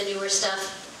 but some of the newer stuff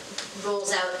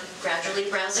rolls out gradually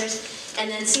to browsers. And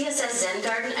then CSS Zen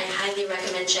Garden, I highly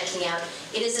recommend checking out.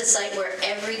 It is a site where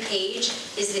every page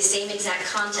is the same exact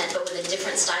content, but with a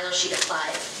different style sheet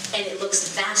applied. And it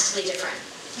looks vastly different.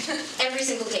 Every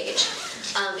single page.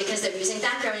 Because they're using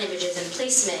background images and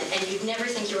placement, and you'd never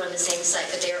think you were on the same site,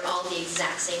 but they are all the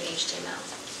exact same HTML.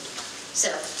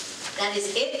 So, that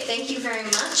is it. Thank you very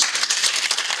much.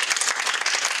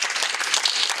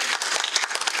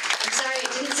 I'm sorry I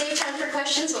didn't save time for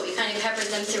questions, but we kind of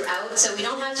peppered them throughout. So we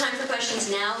don't have time for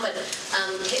questions now, but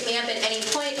hit me up at any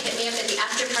point. Hit me up at the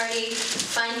after party.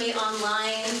 Find me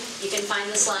online. You can find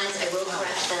the slides. I will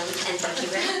correct them. And thank you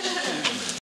very much.